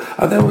 Cyril?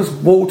 And there was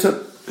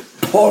water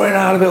pouring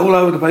out of it all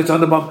over the place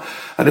under Mum.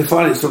 And then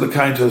finally it sort of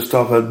came to a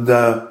stop and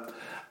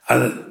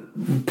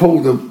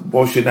pulled the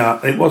washing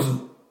out. And it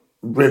wasn't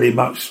really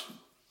much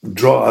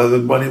drier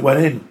than when it went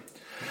in.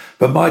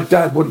 But my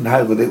dad wouldn't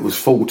have it was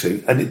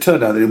faulty, and it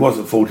turned out that it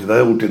wasn't faulty,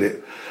 they all did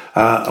it.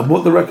 And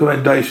what the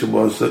recommendation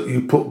was that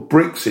you put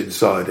bricks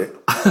inside it,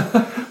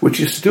 which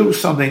is still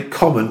something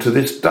common to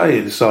this day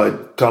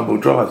inside tumble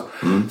dryers.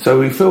 So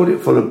we filled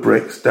it full of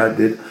bricks, Dad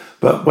did,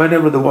 but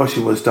whenever the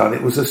washing was done,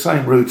 it was the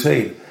same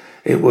routine.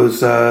 It was,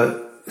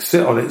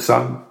 sit on it,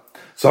 son.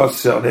 So I'd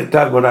sit on it,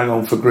 Dad would hang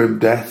on for grim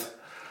death,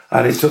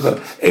 and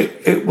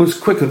it was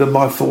quicker than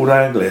my Ford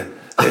Anglia.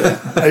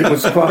 It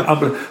was quite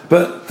unbelievable.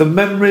 But the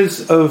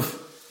memories of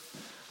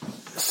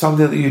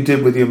something that you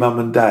did with your mum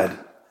and dad,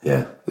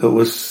 that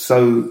was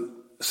so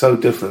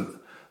different,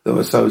 that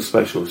was so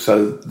special.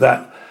 So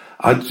that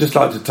I'd just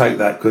like to take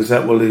that, because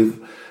that will leave.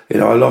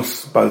 I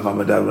lost both mum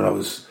and dad when I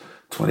was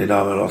 29.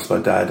 I lost my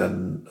dad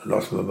and I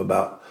lost my mum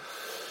about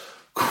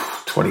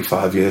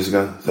 25 years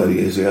ago, 30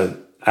 years ago,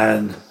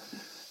 and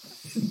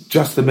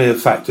just the mere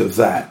fact of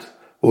that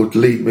would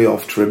lead me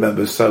off to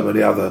remember so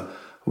many other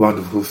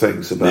wonderful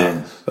things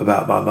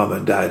about my mum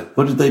and dad.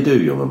 What did they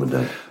do, your mum and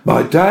dad?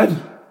 My dad,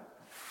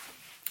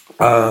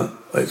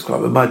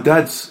 my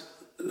dad's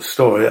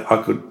story,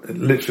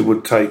 literally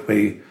would take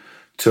me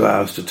 2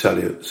 hours to tell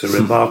you. It's a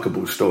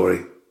remarkable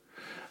story.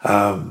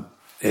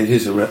 It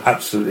is an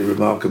absolutely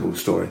remarkable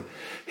story.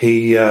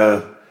 He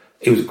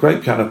was a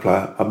great piano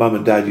player. My mum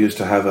and dad used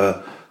to have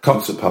a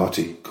concert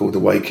party called the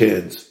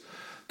Wakeman.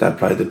 Dad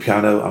played the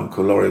piano,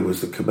 Uncle Laurie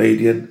was the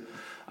comedian,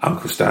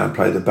 Uncle Stan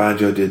played the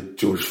banjo, did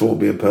George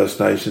Formby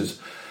impersonations.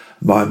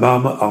 My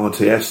mum,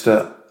 Auntie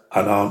Esther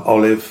and Aunt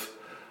Olive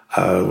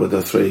were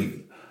the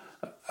three,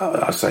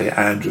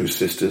 Andrews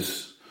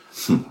sisters.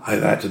 I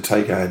had to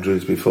take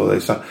Andrews before they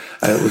sang.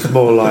 And it was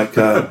more like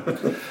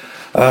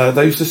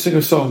they used to sing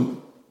a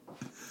song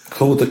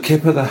called "The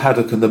Kipper, the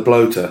Haddock, and the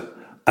Bloater."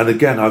 And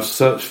again, I've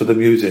searched for the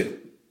music.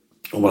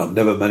 Well, I've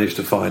never managed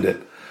to find it.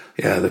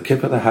 Yeah, "The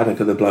Kipper, the Haddock,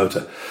 and the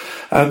Bloater,"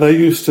 and they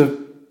used to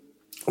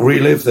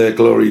relive their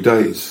glory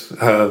days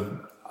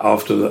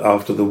after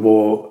the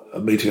war,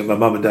 meeting at my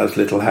mum and dad's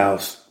little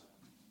house.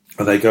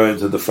 And they go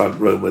into the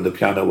front room where the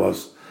piano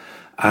was,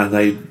 and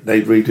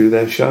they'd redo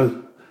their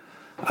show.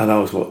 And I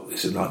was,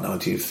 this is like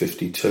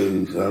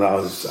 1952, and I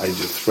was age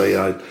of 3.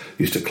 I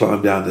used to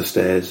climb down the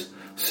stairs,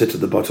 sit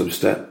at the bottom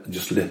step, and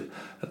just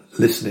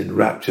listen in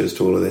raptures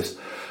to all of this.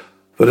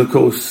 But of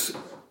course,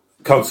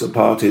 concert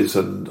parties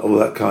and all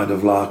that kind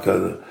of lark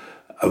and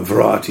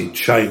variety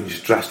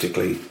changed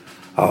drastically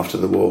after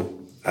the war.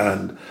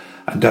 And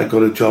Dad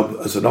got a job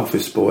as an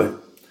office boy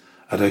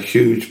at a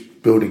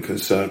huge building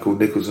concern called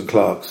Nichols and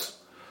Clark's,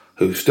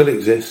 who still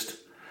exist,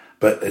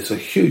 but it's a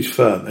huge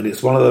firm, and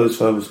it's one of those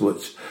firms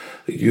which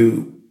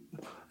in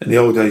the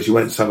old days, you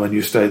went somewhere and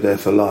you stayed there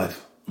for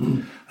life.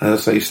 And as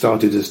I say, he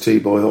started as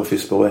T-boy,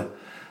 office boy.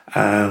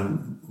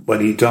 When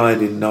he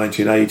died in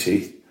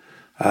 1980,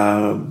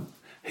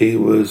 he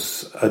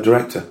was a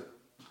director.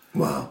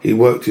 Wow. He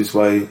worked his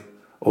way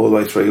all the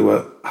way through. He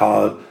worked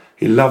hard.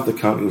 He loved the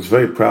company. He was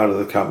very proud of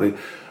the company.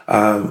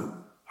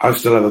 I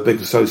still have a big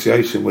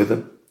association with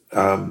them.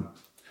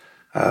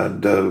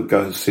 And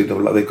go and see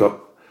them. They've got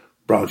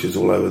branches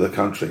all over the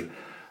country.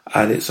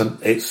 And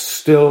it's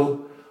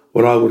still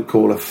what I would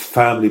call a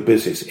family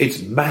business.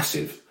 It's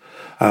massive.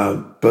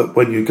 But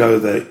when you go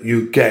there,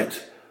 you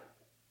get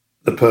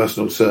the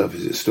personal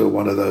service. It's still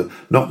one of those,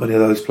 not many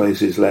of those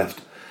places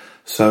left.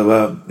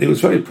 So he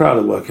was very proud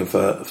of working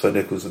for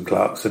Nichols and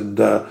Clark's, and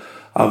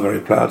I'm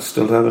very proud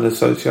still to have an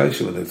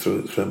association with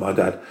him through my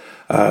dad.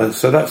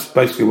 So that's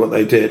basically what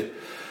they did.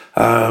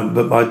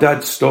 But my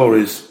dad's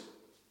stories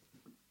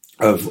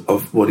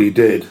of what he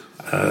did,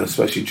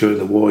 especially during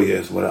the war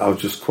years, I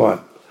was just quite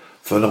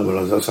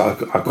phenomenal.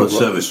 What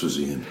service was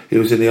he in? He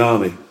was in the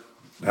army.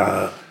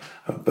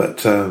 But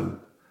there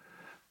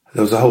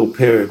was a whole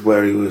period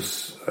where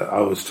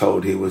I was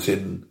told he was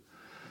in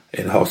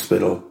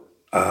hospital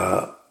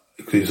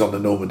because he was on the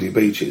Normandy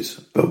beaches.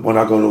 But when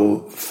I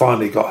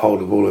finally got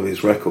hold of all of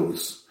his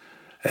records,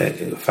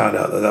 found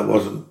out that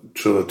wasn't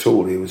true at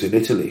all. He was in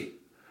Italy.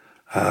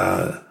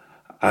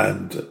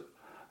 And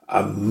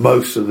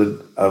most of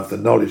the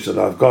knowledge that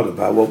I've got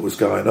about what was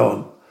going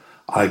on,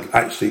 I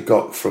actually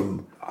got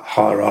from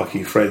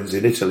hierarchy friends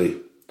in Italy,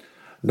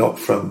 not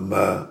from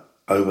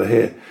over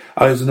here.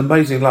 It was an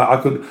amazing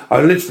life.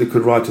 I literally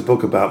could write a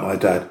book about my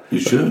dad. You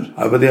should.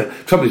 But the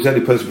trouble is, the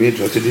only person to be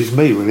interested is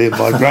me, really, and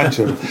my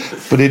grandchildren.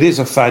 But it is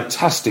a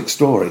fantastic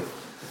story.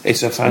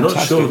 It's a fantastic. I'm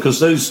not sure, because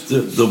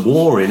the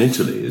war in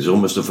Italy is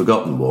almost a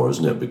forgotten war,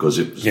 isn't it? Because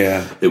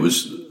it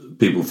was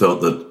people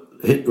felt that.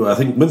 I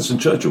think Winston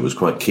Churchill was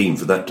quite keen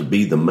for that to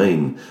be the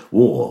main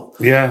war.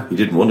 Yeah. He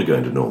didn't want to go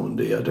into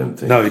Normandy, I don't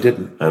think. No, he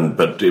didn't.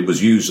 But it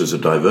was used as a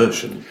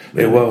diversion.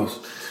 Really. It was.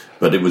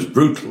 But it was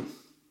brutal.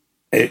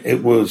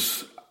 It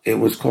was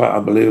quite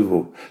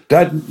unbelievable.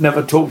 Dad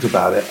never talked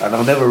about it, and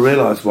I never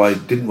realised why he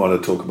didn't want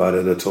to talk about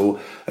it at all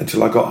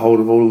until I got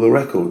hold of all of the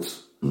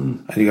records.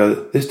 And you go,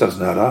 this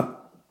doesn't add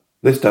up.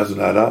 This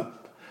doesn't add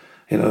up.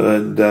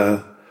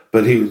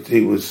 But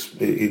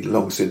he'd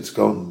long since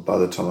gone by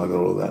the time I got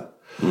all of that.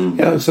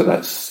 So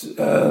that's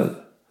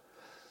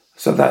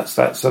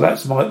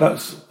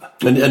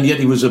and yet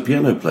he was a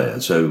piano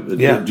player. So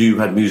you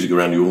had music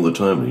around you all the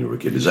time when you were a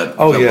kid? Is that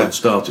what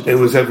started? It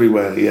was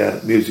everywhere. Yeah,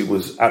 music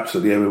was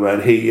absolutely everywhere.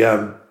 And he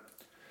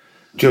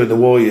during the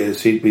war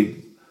years, he'd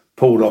be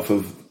pulled off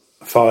of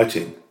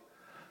fighting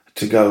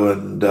to go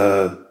and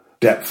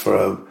dep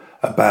for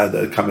a band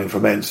that had come in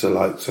from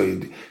Enser. So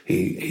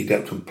he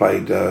depped and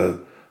played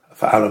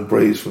for Alan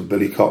Breeze from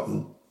Billy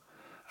Cotton,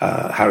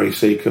 Harry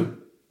Seacombe,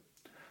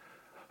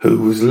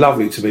 who was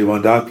lovely to me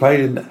one day. I played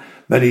in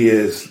many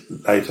years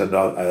later,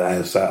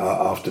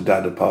 after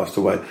Dad had passed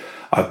away,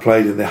 I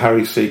played in the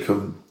Harry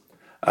Seacombe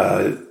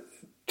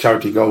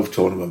charity golf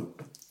tournament.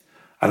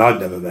 And I'd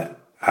never met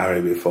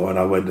Harry before, and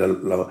I went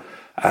along,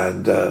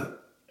 and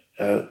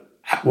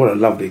what a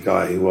lovely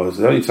guy he was.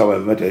 The only time I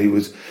ever met him,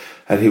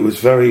 he was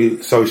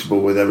very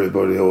sociable with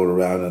everybody all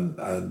around,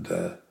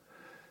 and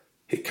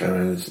he came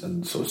in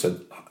and sort of said,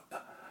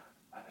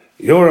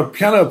 "You're a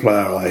piano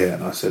player, I hear."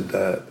 And I said,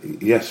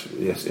 yes,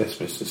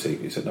 Mr.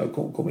 Seacombe. He said, "No,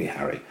 call me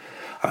Harry."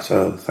 I said,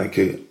 "Oh, thank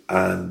you."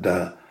 And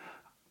I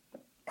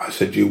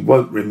said, "You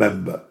won't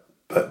remember,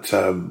 but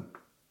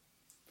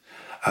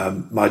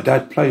my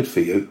dad played for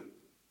you,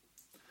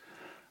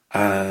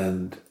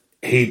 and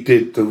he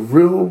did the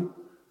real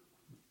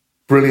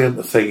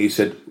brilliant thing." He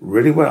said,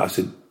 "Really well?" I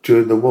said,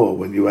 "During the war,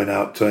 when you went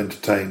out to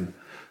entertain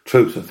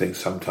troops and things,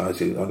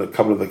 sometimes on a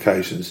couple of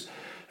occasions,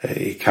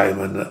 he came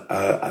and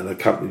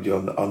accompanied you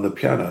on the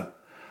piano."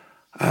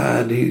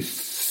 And he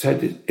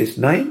said his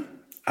name,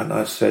 and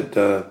I said,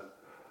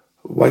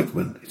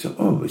 "Wakeman." He said,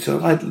 "Oh," he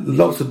said, "I had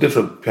lots of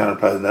different piano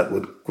players that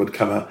would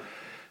come out."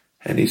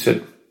 And he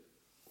said,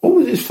 "What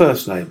was his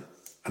first name?"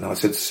 And I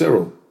said,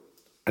 "Cyril."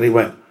 And he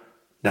went,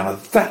 now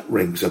that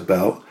rings a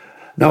bell.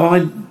 Now,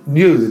 I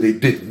knew that it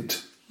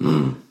didn't,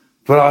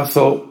 but I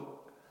thought,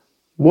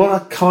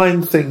 what a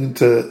kind thing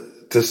to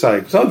say.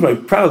 Because I was very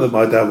proud that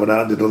my dad went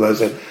out and did all those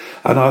things.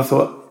 And I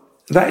thought,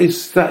 that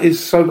is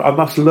so, I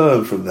must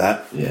learn from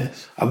that.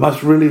 Yes. I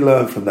must really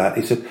learn from that.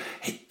 He said,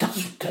 it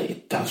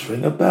does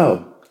ring a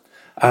bell.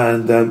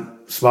 And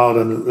smiled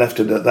and left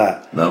it at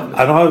that. Lovely.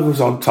 And I was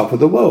on top of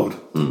the world.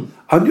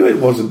 I knew it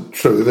wasn't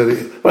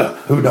true. Well,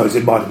 who knows,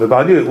 it might have been,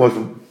 but I knew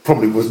it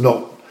probably was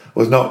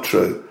not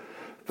true.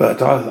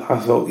 But I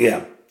thought,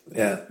 yeah,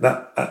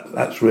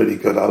 that's really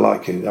good. I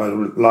like you. I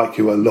like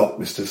you a lot,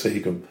 Mr.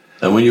 Seagram.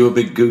 And were you a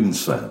big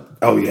Goons fan?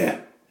 Oh, yeah.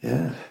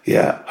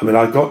 Yeah. I mean,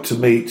 I got to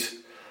meet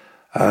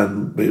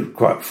and be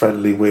quite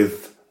friendly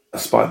with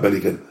Spike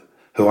Milligan,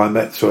 who I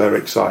met through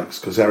Eric Sykes,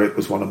 because Eric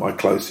was one of my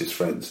closest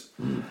friends.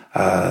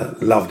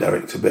 Loved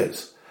Eric to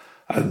bits.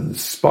 And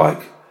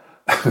Spike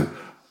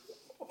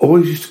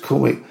always used to call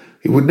me,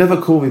 he would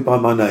never call me by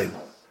my name.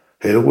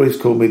 He'd always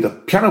call me the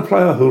piano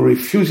player who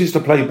refuses to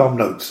play bum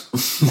notes.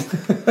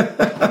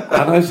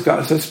 And I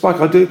said,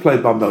 Spike, I do play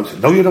bum notes.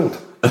 No, you don't.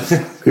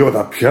 You're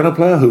the piano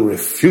player who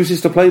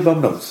refuses to play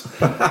bum notes.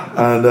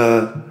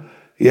 And,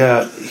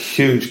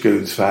 huge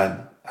Goons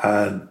fan.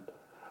 And,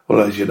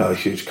 well, as you know, a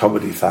huge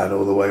comedy fan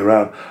all the way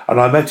around. And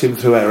I met him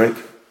through Eric,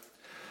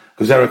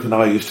 because Eric and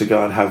I used to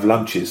go and have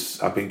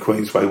lunches up in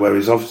Queensway where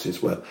his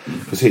offices were,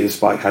 because he and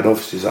Spike had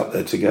offices up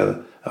there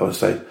together, I would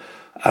say.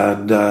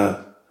 And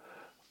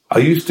I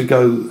used to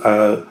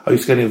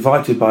get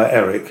invited by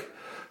Eric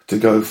to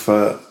go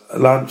for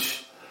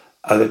lunch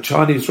at a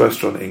Chinese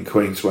restaurant in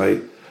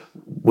Queensway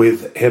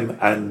with him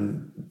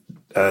and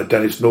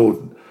Dennis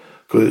Norden.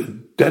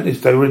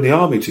 Dennis, they were in the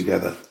army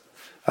together.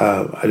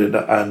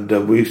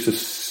 And we used to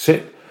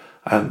sit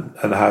and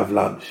have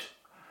lunch.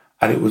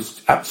 And it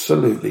was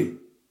absolutely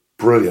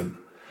brilliant,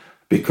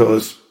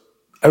 because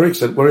Eric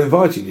said, we're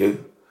inviting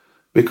you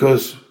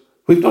because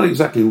we've not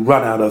exactly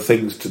run out of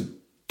things to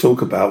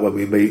talk about when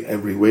we meet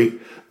every week,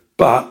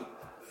 but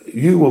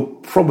you will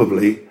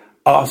probably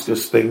ask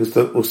us things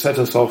that will set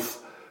us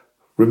off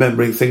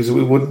remembering things that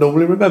we wouldn't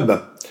normally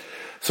remember.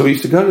 So we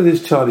used to go to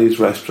this Chinese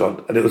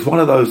restaurant, and it was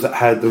one of those that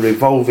had the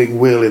revolving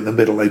wheel in the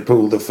middle they put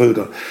all the food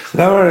on.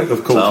 Now Eric,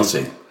 of course...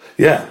 Classy.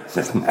 Yeah.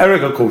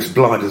 Eric, of course,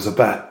 blind as a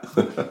bat.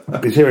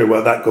 His hearing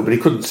weren't that good, but he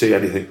couldn't see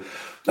anything.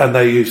 And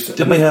they used to...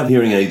 Didn't they have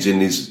hearing aids in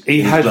his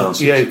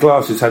glasses? Yeah, his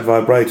glasses had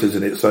vibrators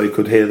in it, so he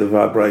could hear the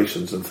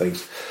vibrations and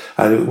things.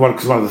 And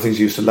because one of the things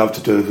he used to love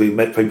to do if he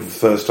met people for the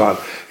first time,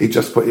 he'd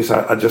just put his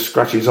hand and just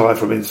scratch his eye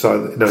from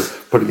inside,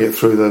 putting it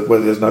through where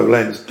there's no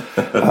lens.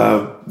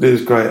 It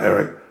was great,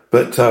 Eric.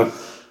 But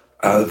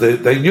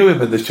they knew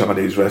him in this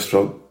Chinese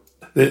restaurant.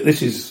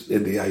 This is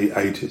in the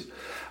 80s.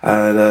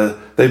 And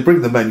they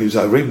bring the menus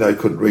over, even though he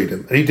couldn't read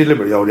them. And he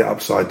deliberately hold it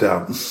upside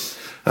down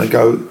and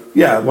go,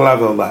 yeah, we'll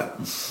have all that.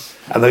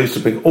 And they used to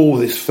bring all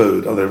this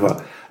food on their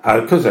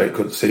because Eric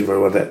couldn't see very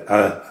well.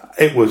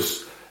 It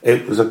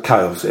was a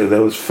chaos.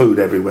 There was food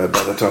everywhere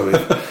by the time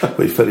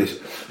we finished.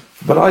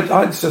 But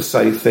I'd just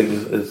say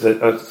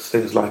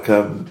things like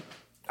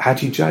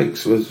Hattie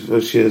Jakes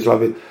was she was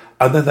lovely,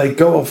 and then they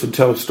go off and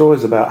tell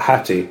stories about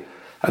Hattie,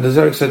 and as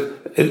Eric said,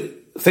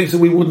 things that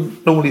we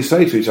wouldn't normally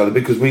say to each other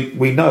because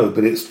we know,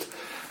 but it's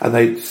and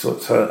they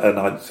sort of, and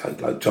I'd say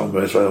like John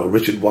Mersey or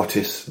Richard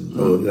Wattis,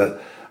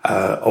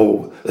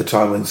 or the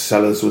time when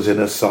Sellers was in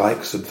a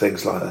Sykes and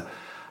things like that.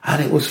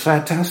 And it was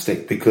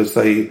fantastic because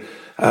I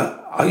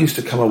used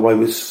to come away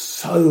with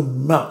so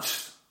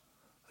much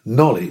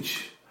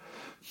knowledge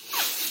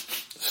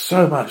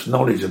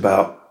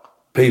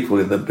about people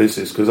in the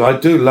business, because I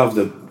do love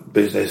the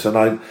business, and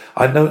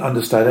I don't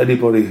understand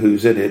anybody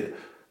who's in it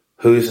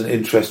who isn't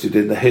interested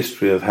in the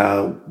history of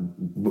how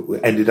we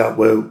ended up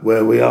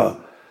where we are.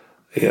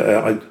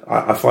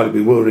 I find it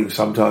bewildering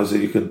sometimes that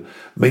you can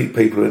meet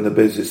people in the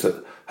business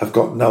that have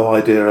got no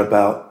idea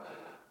about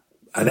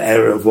an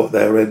area of what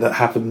they're in that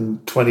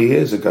happened 20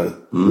 years ago,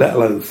 let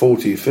alone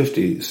 40,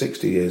 50,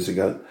 60 years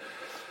ago.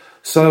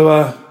 So,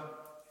 I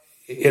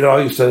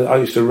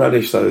used to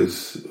relish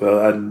those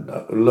and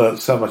learn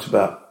so much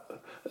about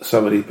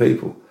so many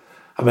people.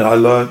 I mean, I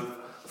learned,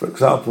 for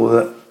example,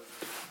 that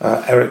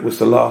Eric was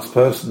the last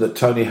person that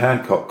Tony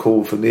Hancock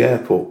called from the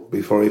airport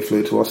before he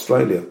flew to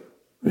Australia.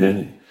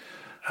 Really?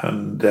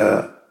 And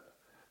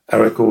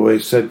Eric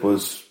always said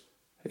was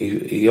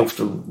he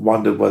often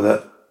wondered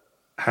whether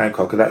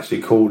Hancock had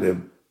actually called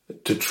him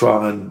to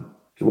try and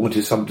he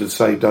wanted someone to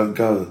say, don't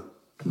go.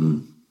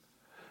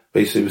 But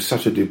he said he was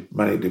such a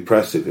manic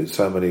depressive in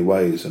so many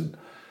ways, and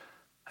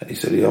he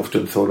said he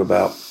often thought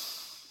about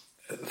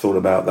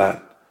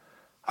that.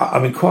 I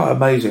mean, quite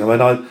amazing. I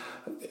mean,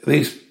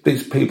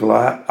 these people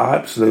I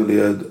absolutely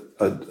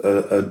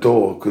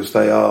adore, because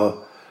they are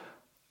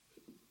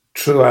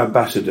true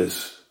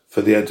ambassadors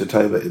for the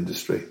entertainment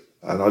industry,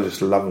 and I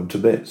just love them to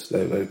bits.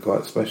 They're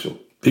quite special.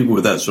 People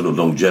with that sort of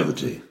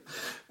longevity,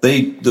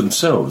 they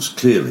themselves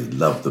clearly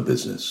love the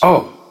business.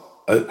 Oh,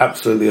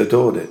 absolutely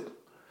adored it.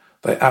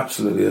 They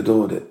absolutely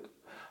adored it.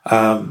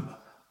 And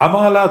Am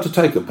I allowed to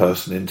take a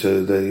person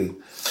into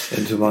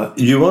my...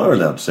 You are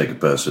allowed to take a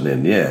person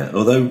in, yeah.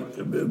 Although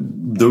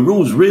the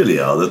rules really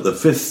are that the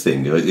fifth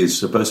thing is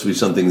supposed to be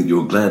something that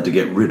you're glad to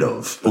get rid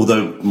of.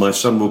 Although my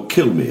son will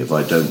kill me if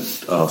I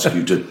don't ask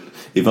you to...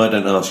 If I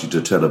don't ask you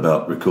to tell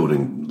about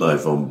recording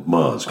live on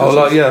Mars. I'll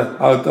tell you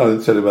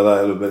about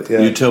that in a bit, yeah.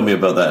 You tell me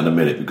about that in a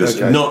minute, because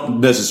not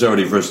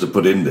necessarily for us to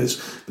put in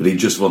this, but he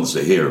just wants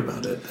to hear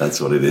about it.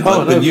 That's what it is.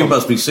 But you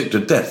must be sick to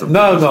death.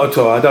 No, not at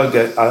all. I don't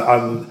get...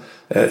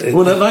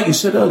 well, like you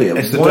said earlier,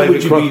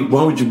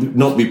 why would you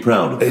not be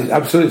proud of it?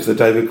 Absolutely, it's the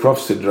David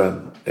Croft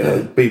syndrome.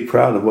 Be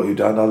proud of what you've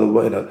done.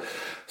 Otherwise,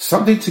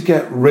 something to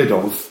get rid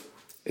of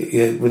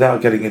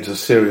without getting into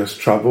serious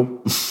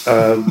trouble.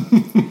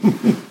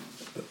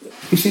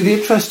 You see, the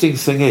interesting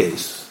thing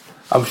is,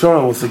 I'm sure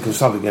I will think of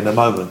something in a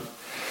moment,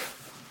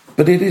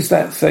 but it is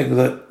that thing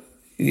that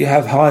you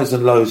have highs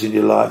and lows in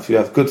your life, you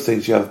have good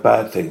things, you have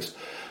bad things.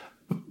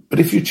 But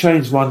if you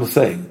change one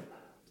thing,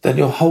 then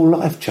your whole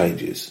life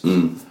changes.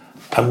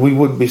 And we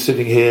wouldn't be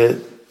sitting here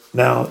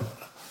now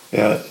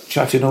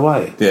chatting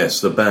away.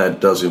 Yes, the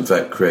bad does in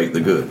fact create the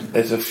good.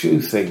 There's a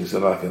few things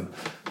that I can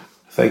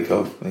think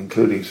of,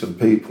 including some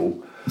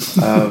people,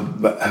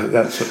 but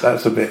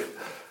that's a bit...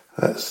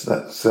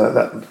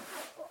 that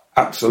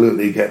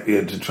absolutely get me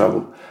into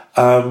trouble.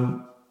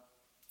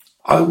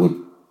 I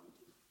would...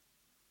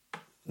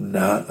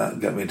 No, that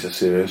would get me into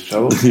serious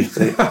trouble.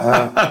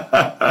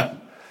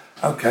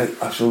 Okay,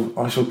 I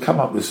shall come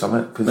up with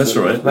something. That's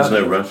all right. There's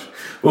no rush.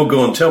 Well, go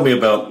on. Tell me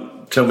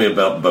about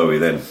Bowie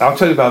then. I'll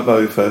tell you about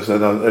Bowie first,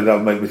 and that'll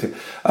make me think.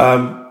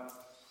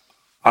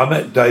 I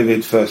met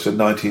David first in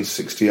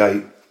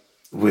 1968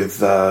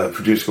 with a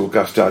producer called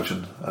Gus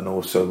Dudgeon, and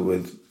also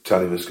with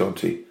Tony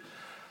Visconti.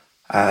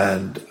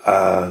 And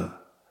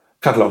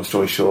cut a long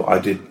story short, I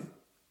did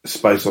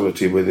Space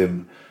Oddity with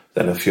him,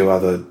 then a few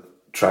other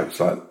tracks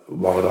like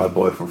Wild Eyed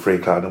Boy from Free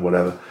Cloud and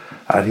whatever.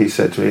 And he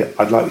said to me,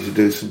 I'd like you to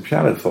do some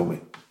piano for me.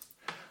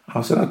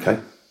 I said,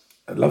 okay,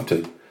 I'd love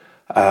to.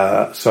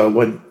 So I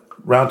went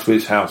round to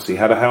his house. He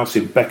had a house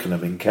in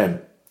Beckenham in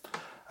Kent.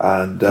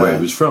 And where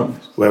he was from?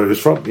 Where he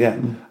was from, yeah.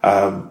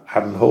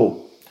 Haddon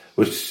Hall,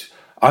 which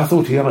I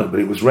thought he owned,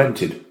 but it was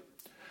rented.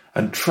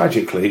 And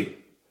tragically,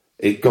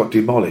 it got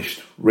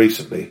demolished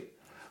recently,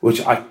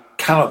 which I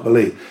cannot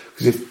believe.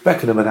 Because if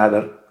Beckenham had had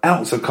an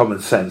ounce of common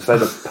sense,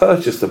 they'd have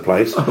purchased the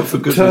place,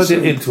 turned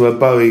it into a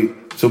Bowie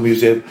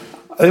museum.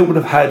 They would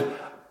have had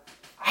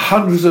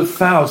hundreds of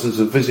thousands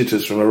of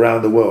visitors from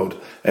around the world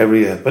every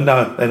year. But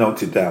no, they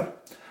knocked it down.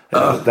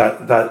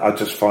 That I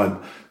just find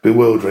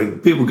bewildering.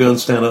 People go and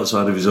stand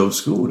outside of his old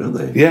school, don't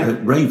they? Yeah.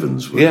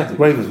 Ravens.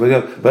 Ravens.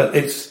 But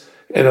it's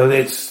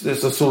the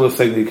sort of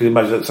thing you can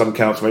imagine that some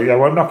councilman,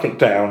 well, knock it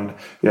down.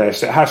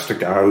 Yes, it has to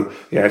go.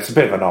 Yeah, it's a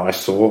bit of an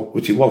eyesore,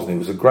 which it wasn't. It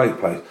was a great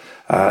place.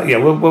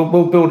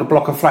 We'll build a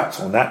block of flats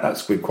on that.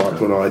 That's been quite a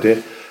good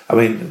idea. I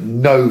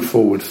mean, no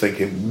forward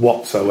thinking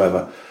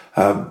whatsoever.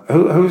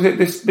 Who is it?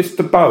 This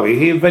Mr. Bowie,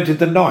 he invented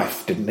the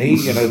knife, didn't he?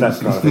 That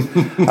kind of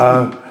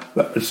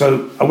thing.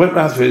 So I went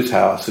round to his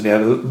house, and he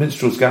had a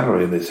minstrel's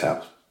gallery in this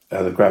house,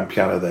 the grand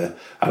piano there.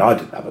 And I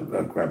didn't have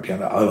a grand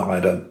piano. I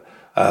had a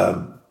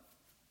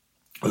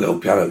little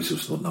piano, which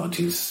was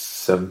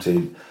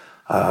 1917.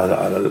 I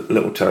had a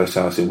little terrace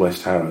house in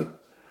West Harrow.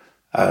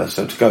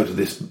 So to go to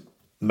this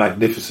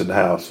magnificent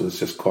house was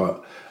just quite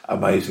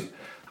amazing.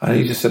 And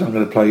he just said, I'm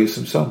going to play you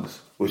some songs,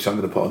 which I'm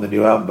going to put on the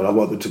new album, but I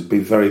want them to be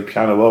very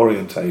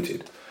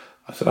piano-orientated.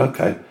 I said,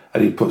 okay.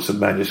 And he put some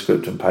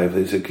manuscript and paper.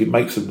 He said, can you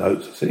make some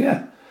notes? I said,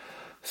 yeah.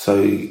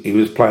 So he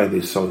was playing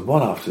these songs,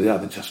 one after the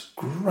other, just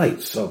great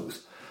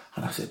songs.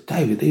 And I said,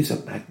 David, these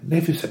are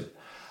magnificent.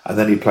 And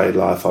then he played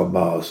Life on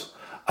Mars.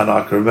 And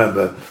I can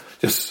remember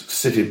just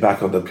sitting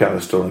back on the piano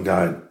stool and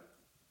going,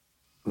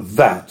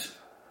 that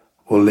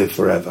will live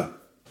forever.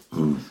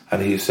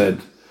 And he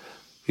said,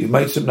 you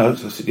made some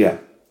notes? I said, yeah.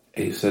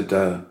 He said,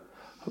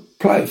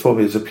 play it for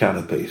me as a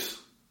piano piece.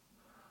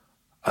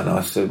 And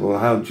I said, well,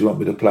 how do you want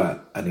me to play it?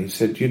 And he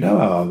said, you know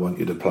how I want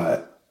you to play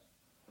it.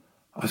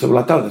 I said,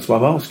 well, I don't, that's why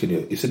I'm asking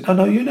you. He said,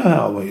 no, you know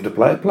how I want you to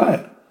play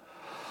it.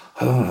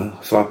 Oh,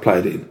 so I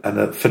played it,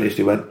 and finished,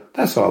 he went,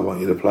 that's how I want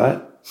you to play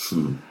it.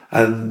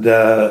 And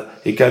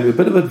he gave me a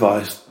bit of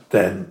advice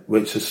then,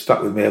 which has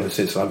stuck with me ever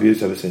since, and I've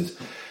used ever since.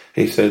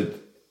 He said,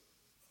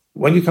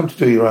 when you come to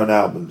do your own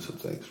albums and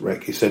things,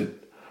 Rick, he said,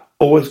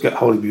 always get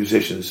hold of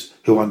musicians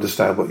who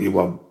understand what you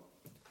want.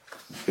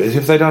 Because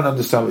if they don't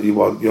understand what you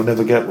want, you'll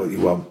never get what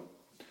you want.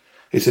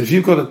 He said, if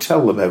you've got to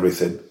tell them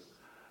everything,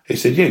 he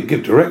said, yeah,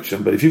 give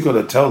direction, but if you've got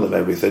to tell them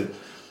everything,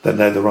 then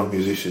they're the wrong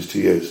musicians to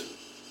use.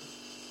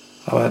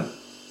 I went,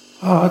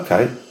 oh,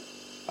 okay.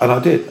 And I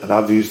did, and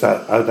I've used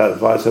that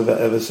advice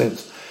ever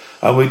since.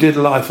 And we did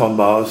Life on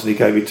Mars, and he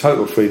gave me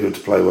total freedom to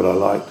play what I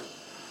liked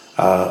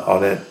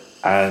on it.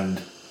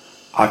 And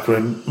I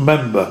can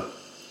remember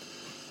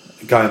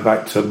going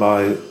back to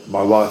my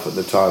wife at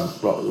the time,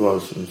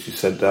 Ros, and she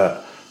said,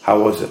 how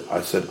was it?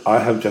 I said, I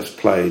have just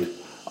played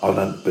on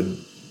and been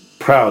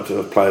proud to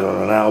have played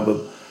on an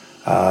album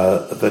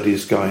that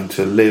is going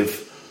to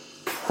live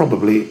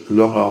probably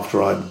long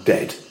after I'm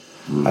dead.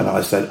 And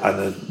I said, and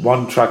there's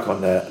one track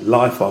on there,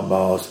 Life on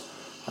Mars,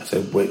 I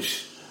said,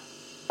 which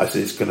I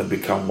said it's going to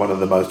become one of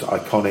the most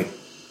iconic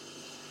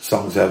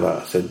songs ever.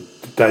 I said,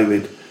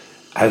 David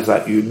has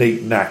that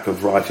unique knack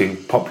of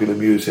writing popular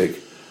music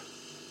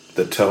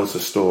that tells a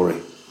story.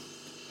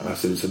 And I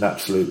said, it's an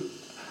absolute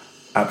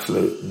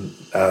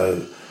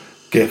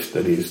gift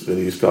that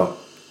he's got.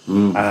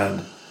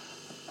 And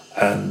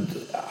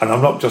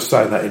I'm not just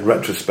saying that in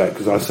retrospect,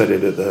 because I said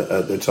it at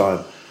the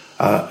time.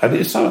 And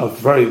it's something I'm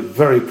very,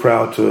 very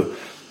proud to.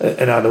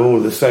 And out of all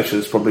of the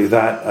sessions, probably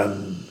that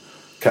and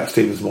Cat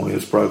Stevens' Morning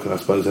Is Broken, I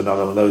suppose,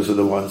 another one. Those are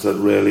the ones that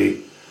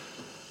really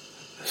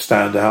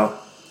stand out.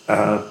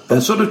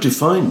 They're sort of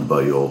defined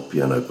by your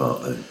piano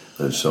part, though,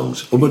 those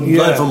songs. But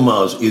Life on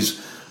Mars is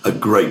a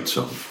great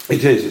song.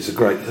 It is. It's a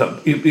great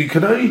song. You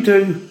can only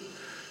do...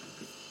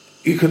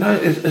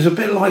 It's a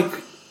bit like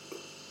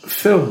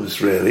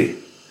films, really.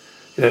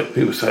 You know,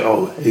 people say,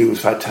 "Oh, he was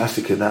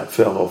fantastic in that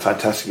film, or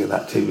fantastic in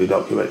that TV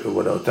documentary, or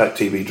whatever, that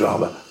TV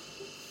drama."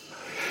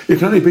 You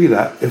can only be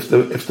that if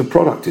the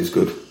product is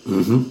good.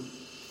 Mm-hmm.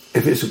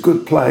 If it's a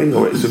good play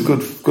or it's a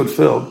good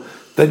film,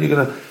 then you're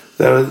gonna.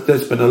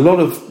 There's been a lot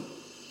of,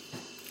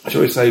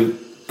 shall we say,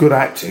 good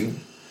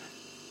acting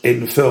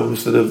in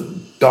films that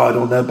have died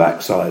on their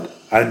backside,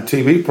 and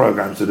TV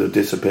programs that have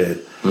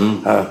disappeared.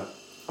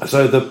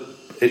 So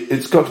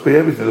it's got to be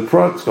everything. The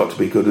product's got to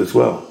be good as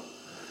well.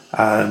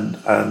 And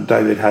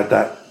David had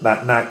that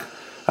knack,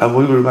 and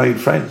we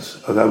remained friends.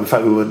 In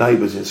fact, we were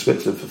neighbours in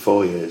Switzerland for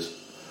 4 years,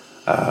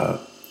 and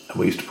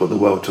we used to put the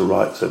world to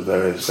rights at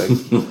various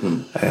things.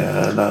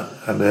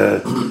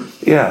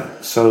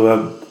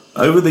 So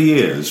over the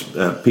years,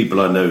 people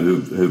I know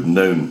who've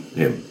known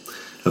him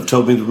have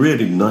told me the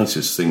really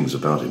nicest things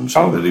about him,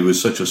 saying that he was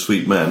such a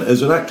sweet man.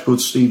 There's an actor called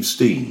Steve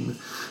Steen,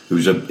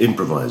 who's an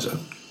improviser.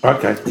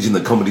 Okay. He's in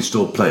the Comedy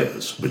Store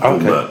Players with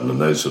Paul Merton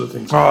and those sort of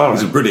things. Oh,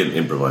 he's a brilliant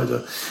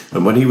improviser.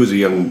 And when he was a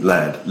young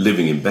lad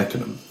living in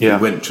Beckenham, he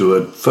went to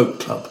a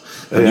folk club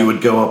and he would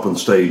go up on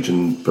stage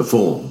and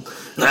perform.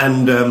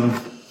 And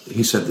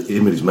he said that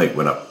him and his mate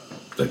went up,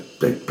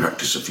 they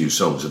practiced a few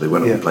songs, so they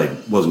went up and played,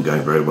 wasn't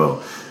going very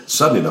well.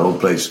 Suddenly the whole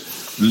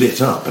place lit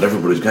up and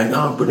everybody was going,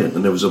 "Oh, brilliant."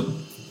 And there was a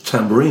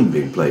tambourine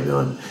being played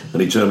behind,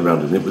 and he turned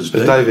around and it was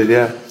David,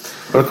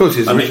 Well, of course,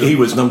 he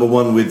was number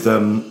one with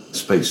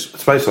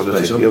Space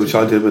Oddity, which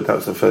I did with. That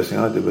was the first thing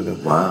I did with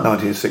him. Wow.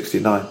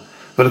 1969.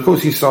 But of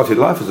course, he started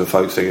life as a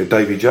folk singer.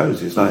 Davy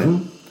Jones, his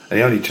name, and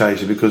he only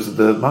changed it because of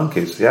the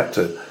Monkees. He had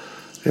to,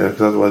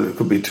 because otherwise it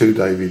could be two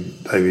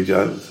Davy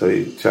Jones. So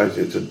he changed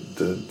it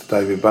to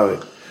David Bowie.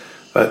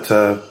 But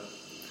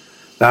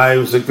no,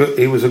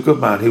 he was a good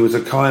man. He was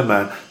a kind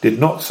man. Did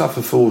not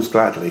suffer fools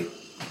gladly,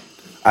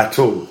 at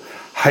all.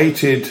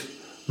 Hated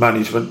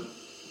management.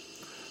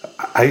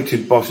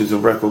 Hated bosses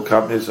of record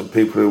companies and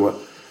people who were.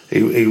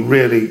 He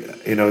really,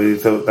 he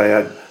thought they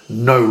had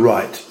no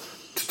right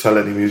to tell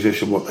any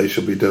musician what they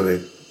should be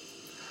doing.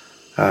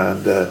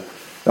 And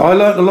I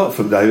learned a lot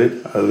from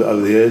David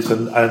over the years,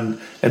 and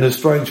in a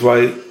strange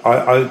way,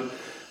 I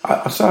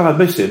say I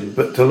miss him,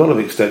 but to a lot of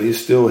extent,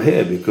 he's still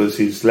here because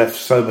he's left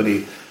so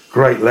many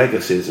great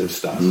legacies of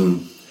stuff.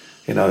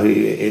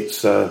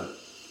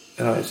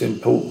 It's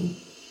important.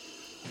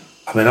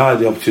 I mean, I had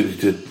the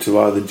opportunity to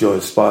either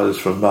join Spiders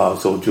from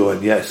Mars or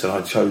join Yes, and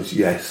I chose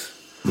Yes.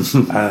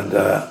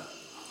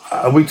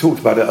 And we talked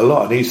about it a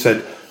lot, and he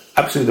said,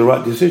 absolutely the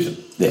right decision.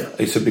 Yeah.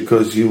 He said,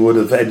 because you would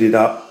have ended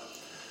up...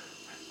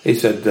 He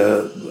said,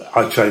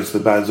 I change the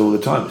bands all the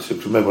time. He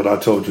said, remember what I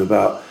told you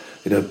about,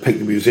 pick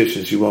the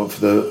musicians you want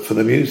for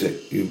the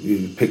music.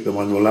 You pick the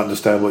one who will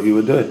understand what you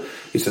were doing.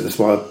 He said, that's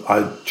why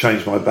I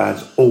change my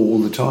bands all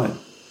the time.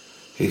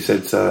 He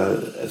said,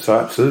 so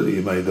absolutely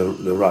you made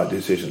the right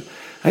decision.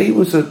 He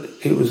was a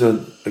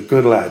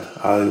good lad.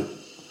 I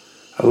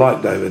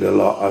liked David a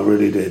lot. I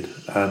really did,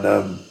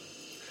 and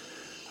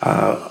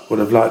I would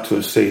have liked to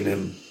have seen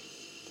him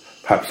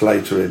perhaps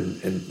later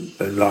in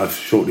life,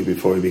 shortly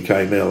before he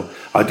became ill.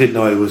 I did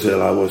know he was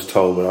ill. I was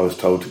told, but I was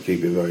told to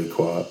keep it very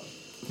quiet.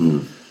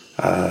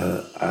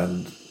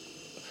 And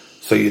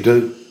so you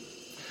do.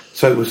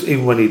 So it was,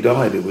 even when he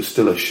died, it was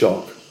still a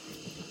shock.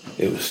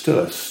 It was still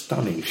a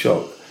stunning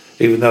shock,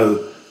 even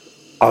though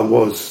I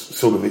was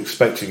sort of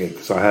expecting it,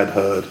 because I had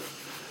heard,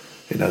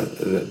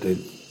 that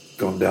they'd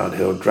gone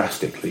downhill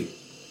drastically.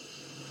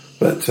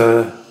 But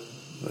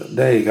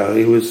there you go.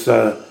 He was.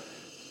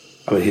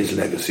 His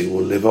legacy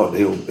will live on.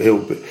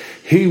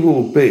 He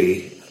will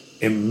be,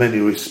 in many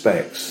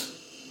respects,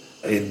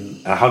 in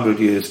 100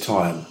 years'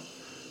 time,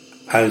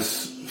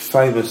 as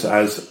famous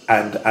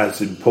and as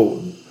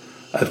important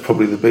as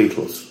probably the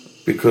Beatles,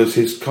 because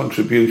his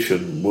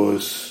contribution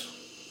was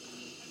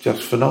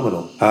just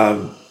phenomenal.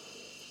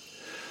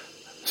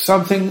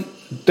 Something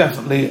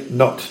definitely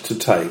not to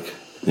take.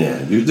 Yeah,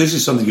 this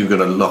is something you're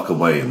going to lock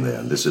away in there,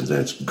 and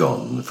it's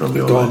gone from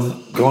your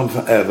life. Gone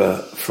forever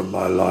from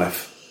my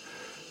life.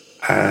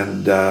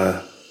 And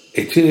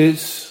it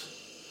is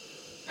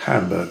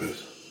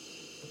hamburgers.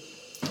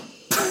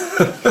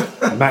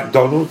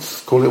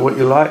 McDonald's, call it what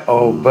you like,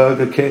 or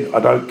Burger King, I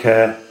don't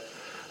care.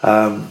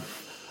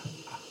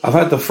 I've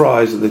had the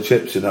fries and the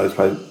chips in those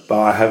places, but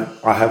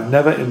I have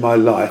never in my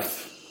life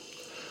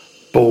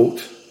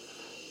bought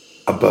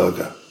a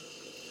burger.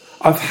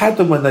 I've had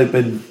them when they've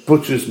been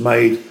butchers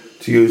made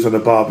to use on a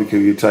barbecue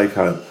you take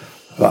home.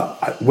 But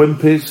at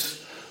Wimpy's,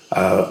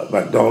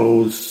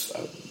 McDonald's,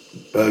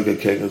 Burger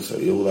King,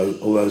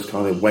 and all those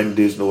kind of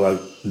Wendy's and all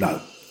those, no,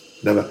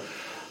 never.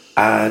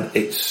 And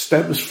it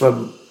stems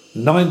from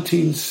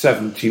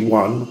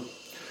 1971,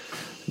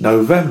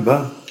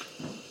 November,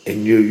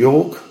 in New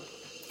York,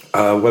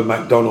 when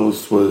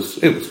McDonald's was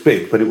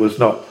big, but it was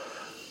not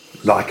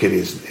like it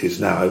is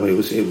now. I mean, it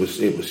was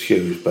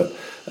huge, but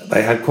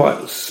they had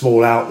quite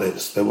small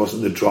outlets. There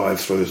wasn't the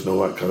drive-throughs and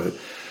all that kind of thing.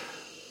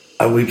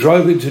 And we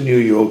drove into New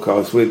York. I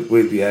was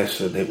with Yes,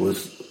 and it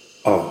was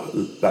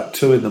about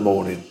 2 a.m,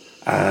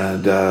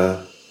 and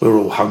we were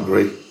all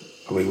hungry.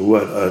 I mean, we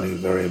weren't earning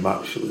very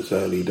much. It was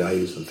early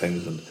days and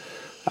things, and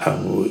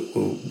we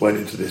went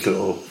into this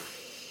little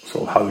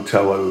sort of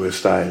hotel where we were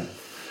staying,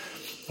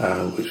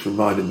 which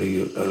reminded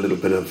me a little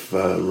bit of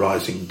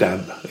Rising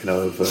Damp,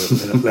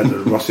 of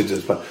Leonard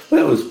Rossiter's, but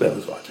it was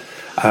right.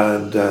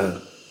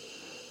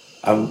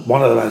 And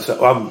one of the lads said,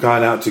 "I'm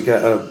going out to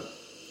get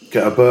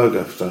a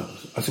burger." So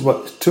I said,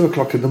 "What? It's 2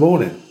 o'clock in the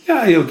morning?"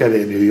 "Yeah, you'll get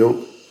it in New York."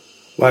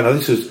 Well, no,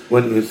 this was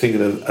when you were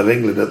thinking of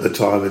England at the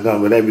time,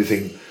 and when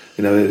everything,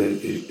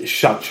 it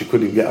shut. You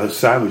couldn't even get a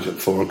sandwich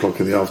at 4 o'clock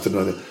in the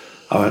afternoon.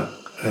 I went,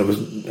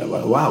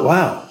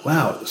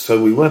 wow.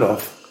 So we went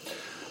off,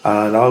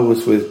 and I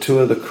was with 2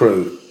 of the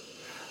crew,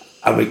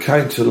 and we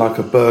came to like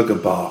a burger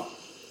bar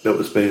that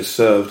was being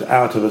served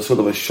out of a sort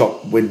of a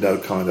shop window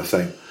kind of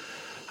thing.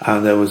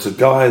 And there was a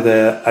guy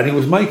there, and he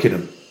was making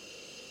them.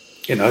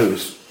 He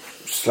was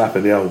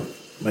slapping the old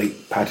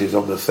meat patties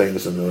on the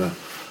things, and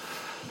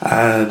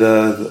and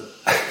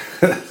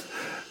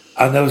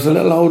there was a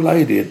little old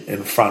lady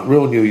in front,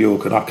 real New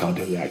York, and I can't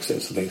do the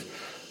accents and things.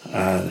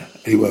 And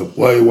he went,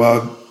 "What do you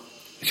want?"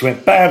 She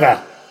went, "Burger."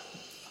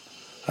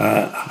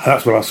 And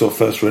that's when I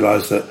first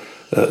realised that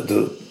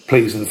the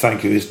please and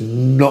thank you is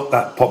not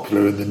that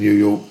popular in the New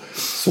York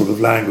sort of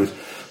language.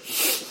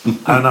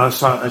 And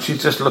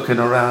she's just looking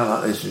around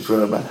like this,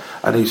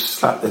 and he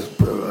slapped this,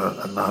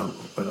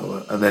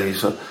 and then he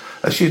said,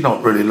 and she's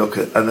not really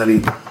looking,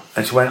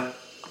 and she went,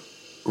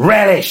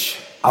 "Relish,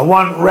 I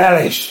want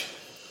relish,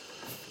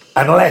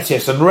 and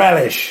lettuce, and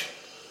relish,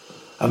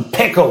 and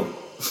pickle."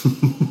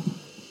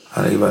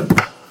 And he went,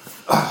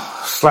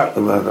 slapped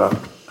the burger up,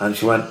 and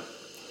she went,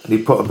 and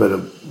he put a bit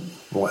of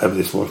whatever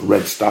this was,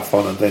 red stuff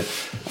on, and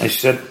she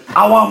said,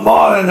 "I want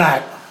more than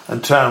that,"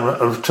 and turned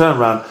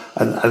around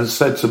and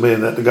said to me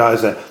and the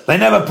guys there, "They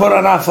never put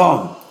enough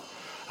on."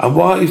 And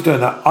while he's doing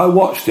that, I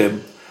watched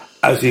him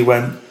as he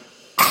went,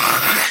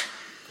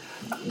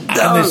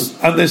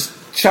 and this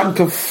chunk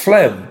of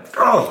phlegm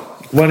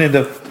went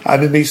into,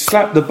 and then he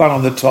slapped the bun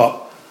on the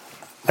top,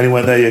 and he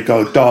went, "There you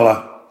go,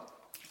 $1,"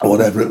 or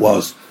whatever it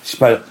was. She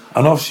paid it,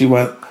 and off she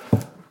went.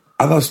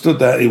 And I stood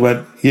there, and he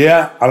went,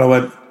 "Yeah," and I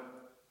went,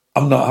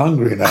 "I'm not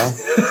hungry now."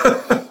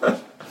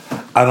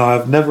 And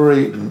I've never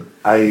eaten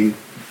a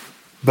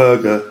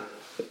burger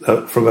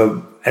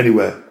from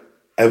anywhere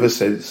ever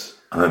since.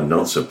 I'm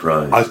not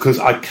surprised. Because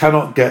I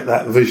cannot get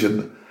that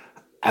vision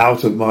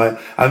out of my...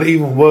 And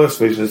even worse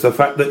vision is the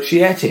fact that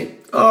she ate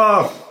it.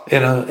 Oh!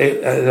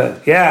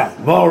 Yeah,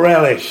 more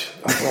relish.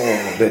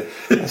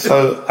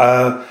 So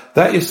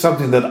that is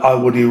something that I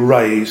would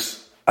erase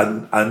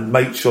and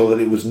make sure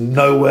that it was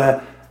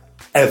nowhere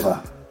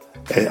ever.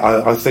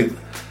 I think...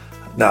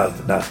 No,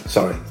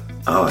 sorry.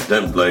 Oh, I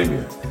don't blame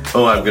you.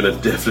 Oh, I'm going to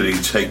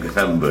definitely take the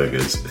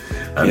hamburgers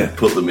and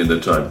put them in the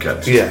time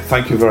capsule. Yeah,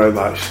 thank you very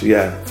much.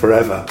 Yeah,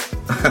 forever.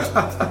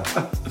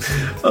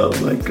 Oh,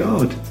 my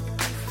God.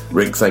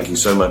 Rick, thank you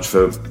so much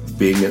for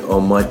being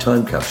on my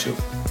time capsule.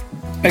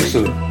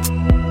 Excellent.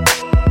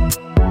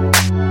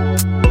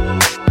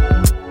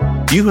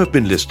 You have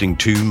been listening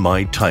to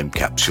My Time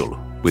Capsule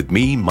with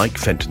me, Mike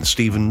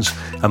Fenton-Stevens,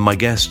 and my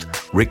guest,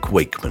 Rick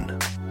Wakeman.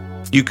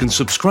 You can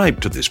subscribe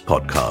to this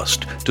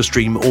podcast to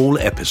stream all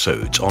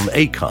episodes on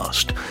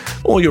Acast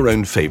or your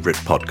own favourite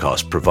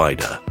podcast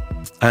provider.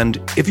 And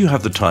if you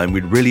have the time,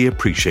 we'd really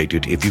appreciate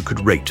it if you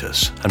could rate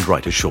us and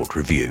write a short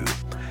review.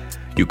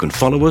 You can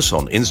follow us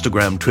on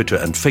Instagram, Twitter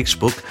and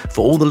Facebook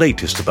for all the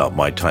latest about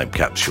My Time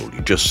Capsule.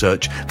 You just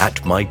search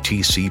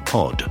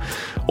 @MyTCPod.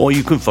 Or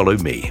you can follow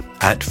me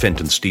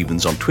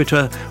 @FentonStevens on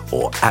Twitter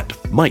or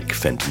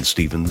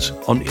 @MikeFentonStevens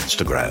on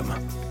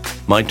Instagram.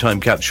 My Time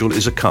Capsule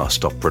is a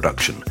Cast-Off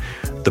production.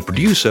 The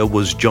producer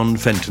was John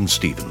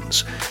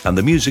Fenton-Stevens, and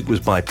the music was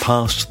by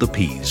Pass the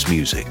Peas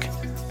Music.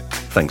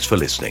 Thanks for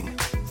listening.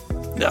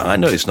 I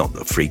know it's not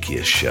the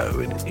freakiest show.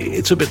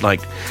 It's a bit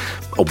like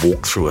a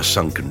walk through a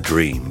sunken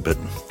dream, but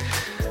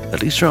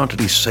at least there aren't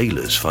any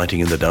sailors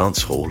fighting in the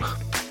dance hall.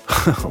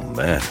 Oh,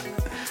 man.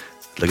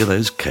 Look at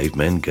those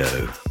cavemen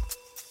go.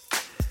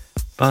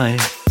 Bye.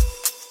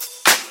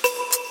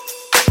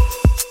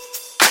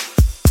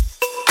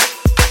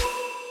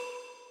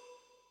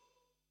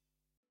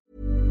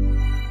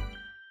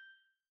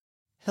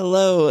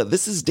 Hello,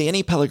 this is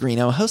Danny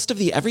Pellegrino, host of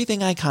the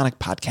Everything Iconic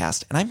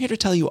podcast, and I'm here to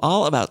tell you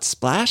all about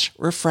Splash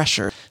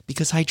Refresher,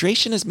 because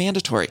hydration is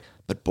mandatory,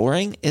 but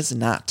boring is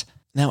not.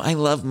 Now, I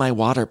love my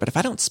water, but if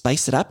I don't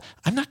spice it up,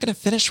 I'm not going to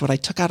finish what I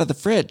took out of the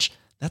fridge.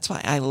 That's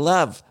why I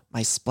love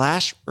my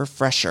Splash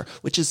Refresher,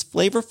 which is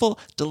flavorful,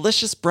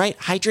 delicious, bright,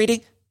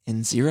 hydrating,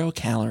 and 0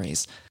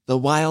 calories. The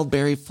wild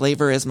berry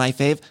flavor is my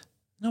fave.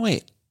 No,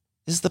 wait,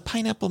 is the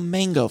pineapple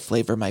mango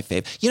flavor my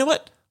fave? You know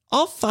what?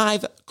 All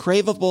 5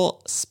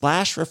 craveable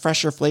Splash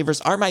Refresher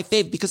flavors are my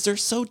fave because they're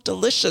so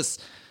delicious.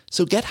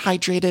 So get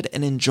hydrated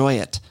and enjoy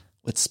it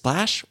with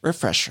Splash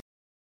Refresher.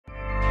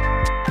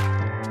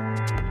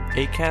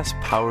 Acast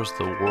powers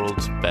the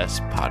world's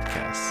best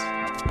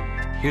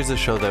podcasts. Here's a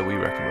show that we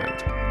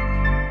recommend.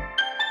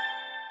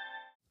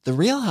 The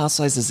Real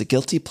Housewives is a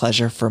guilty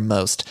pleasure for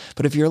most,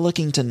 but if you're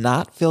looking to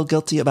not feel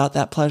guilty about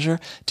that pleasure,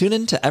 tune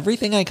in to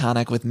Everything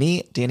Iconic with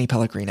me, Danny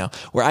Pellegrino,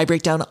 where I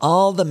break down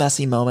all the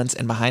messy moments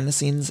and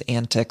behind-the-scenes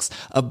antics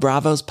of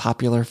Bravo's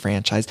popular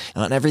franchise.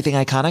 And on Everything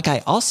Iconic,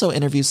 I also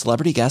interview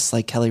celebrity guests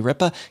like Kelly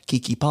Ripa,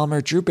 Keke Palmer,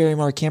 Drew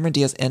Barrymore, Cameron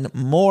Diaz, and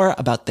more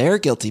about their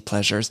guilty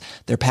pleasures,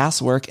 their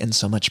past work, and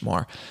so much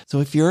more. So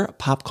if you're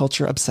pop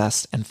culture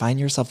obsessed and find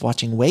yourself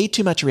watching way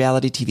too much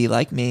reality TV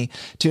like me,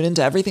 tune in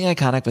to Everything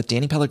Iconic with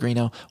Danny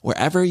Pellegrino,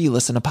 wherever you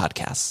listen to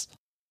podcasts.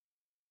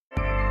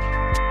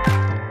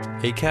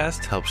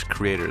 Acast helps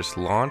creators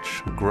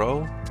launch,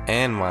 grow,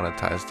 and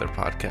monetize their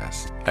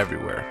podcasts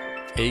everywhere.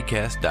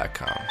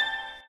 Acast.com.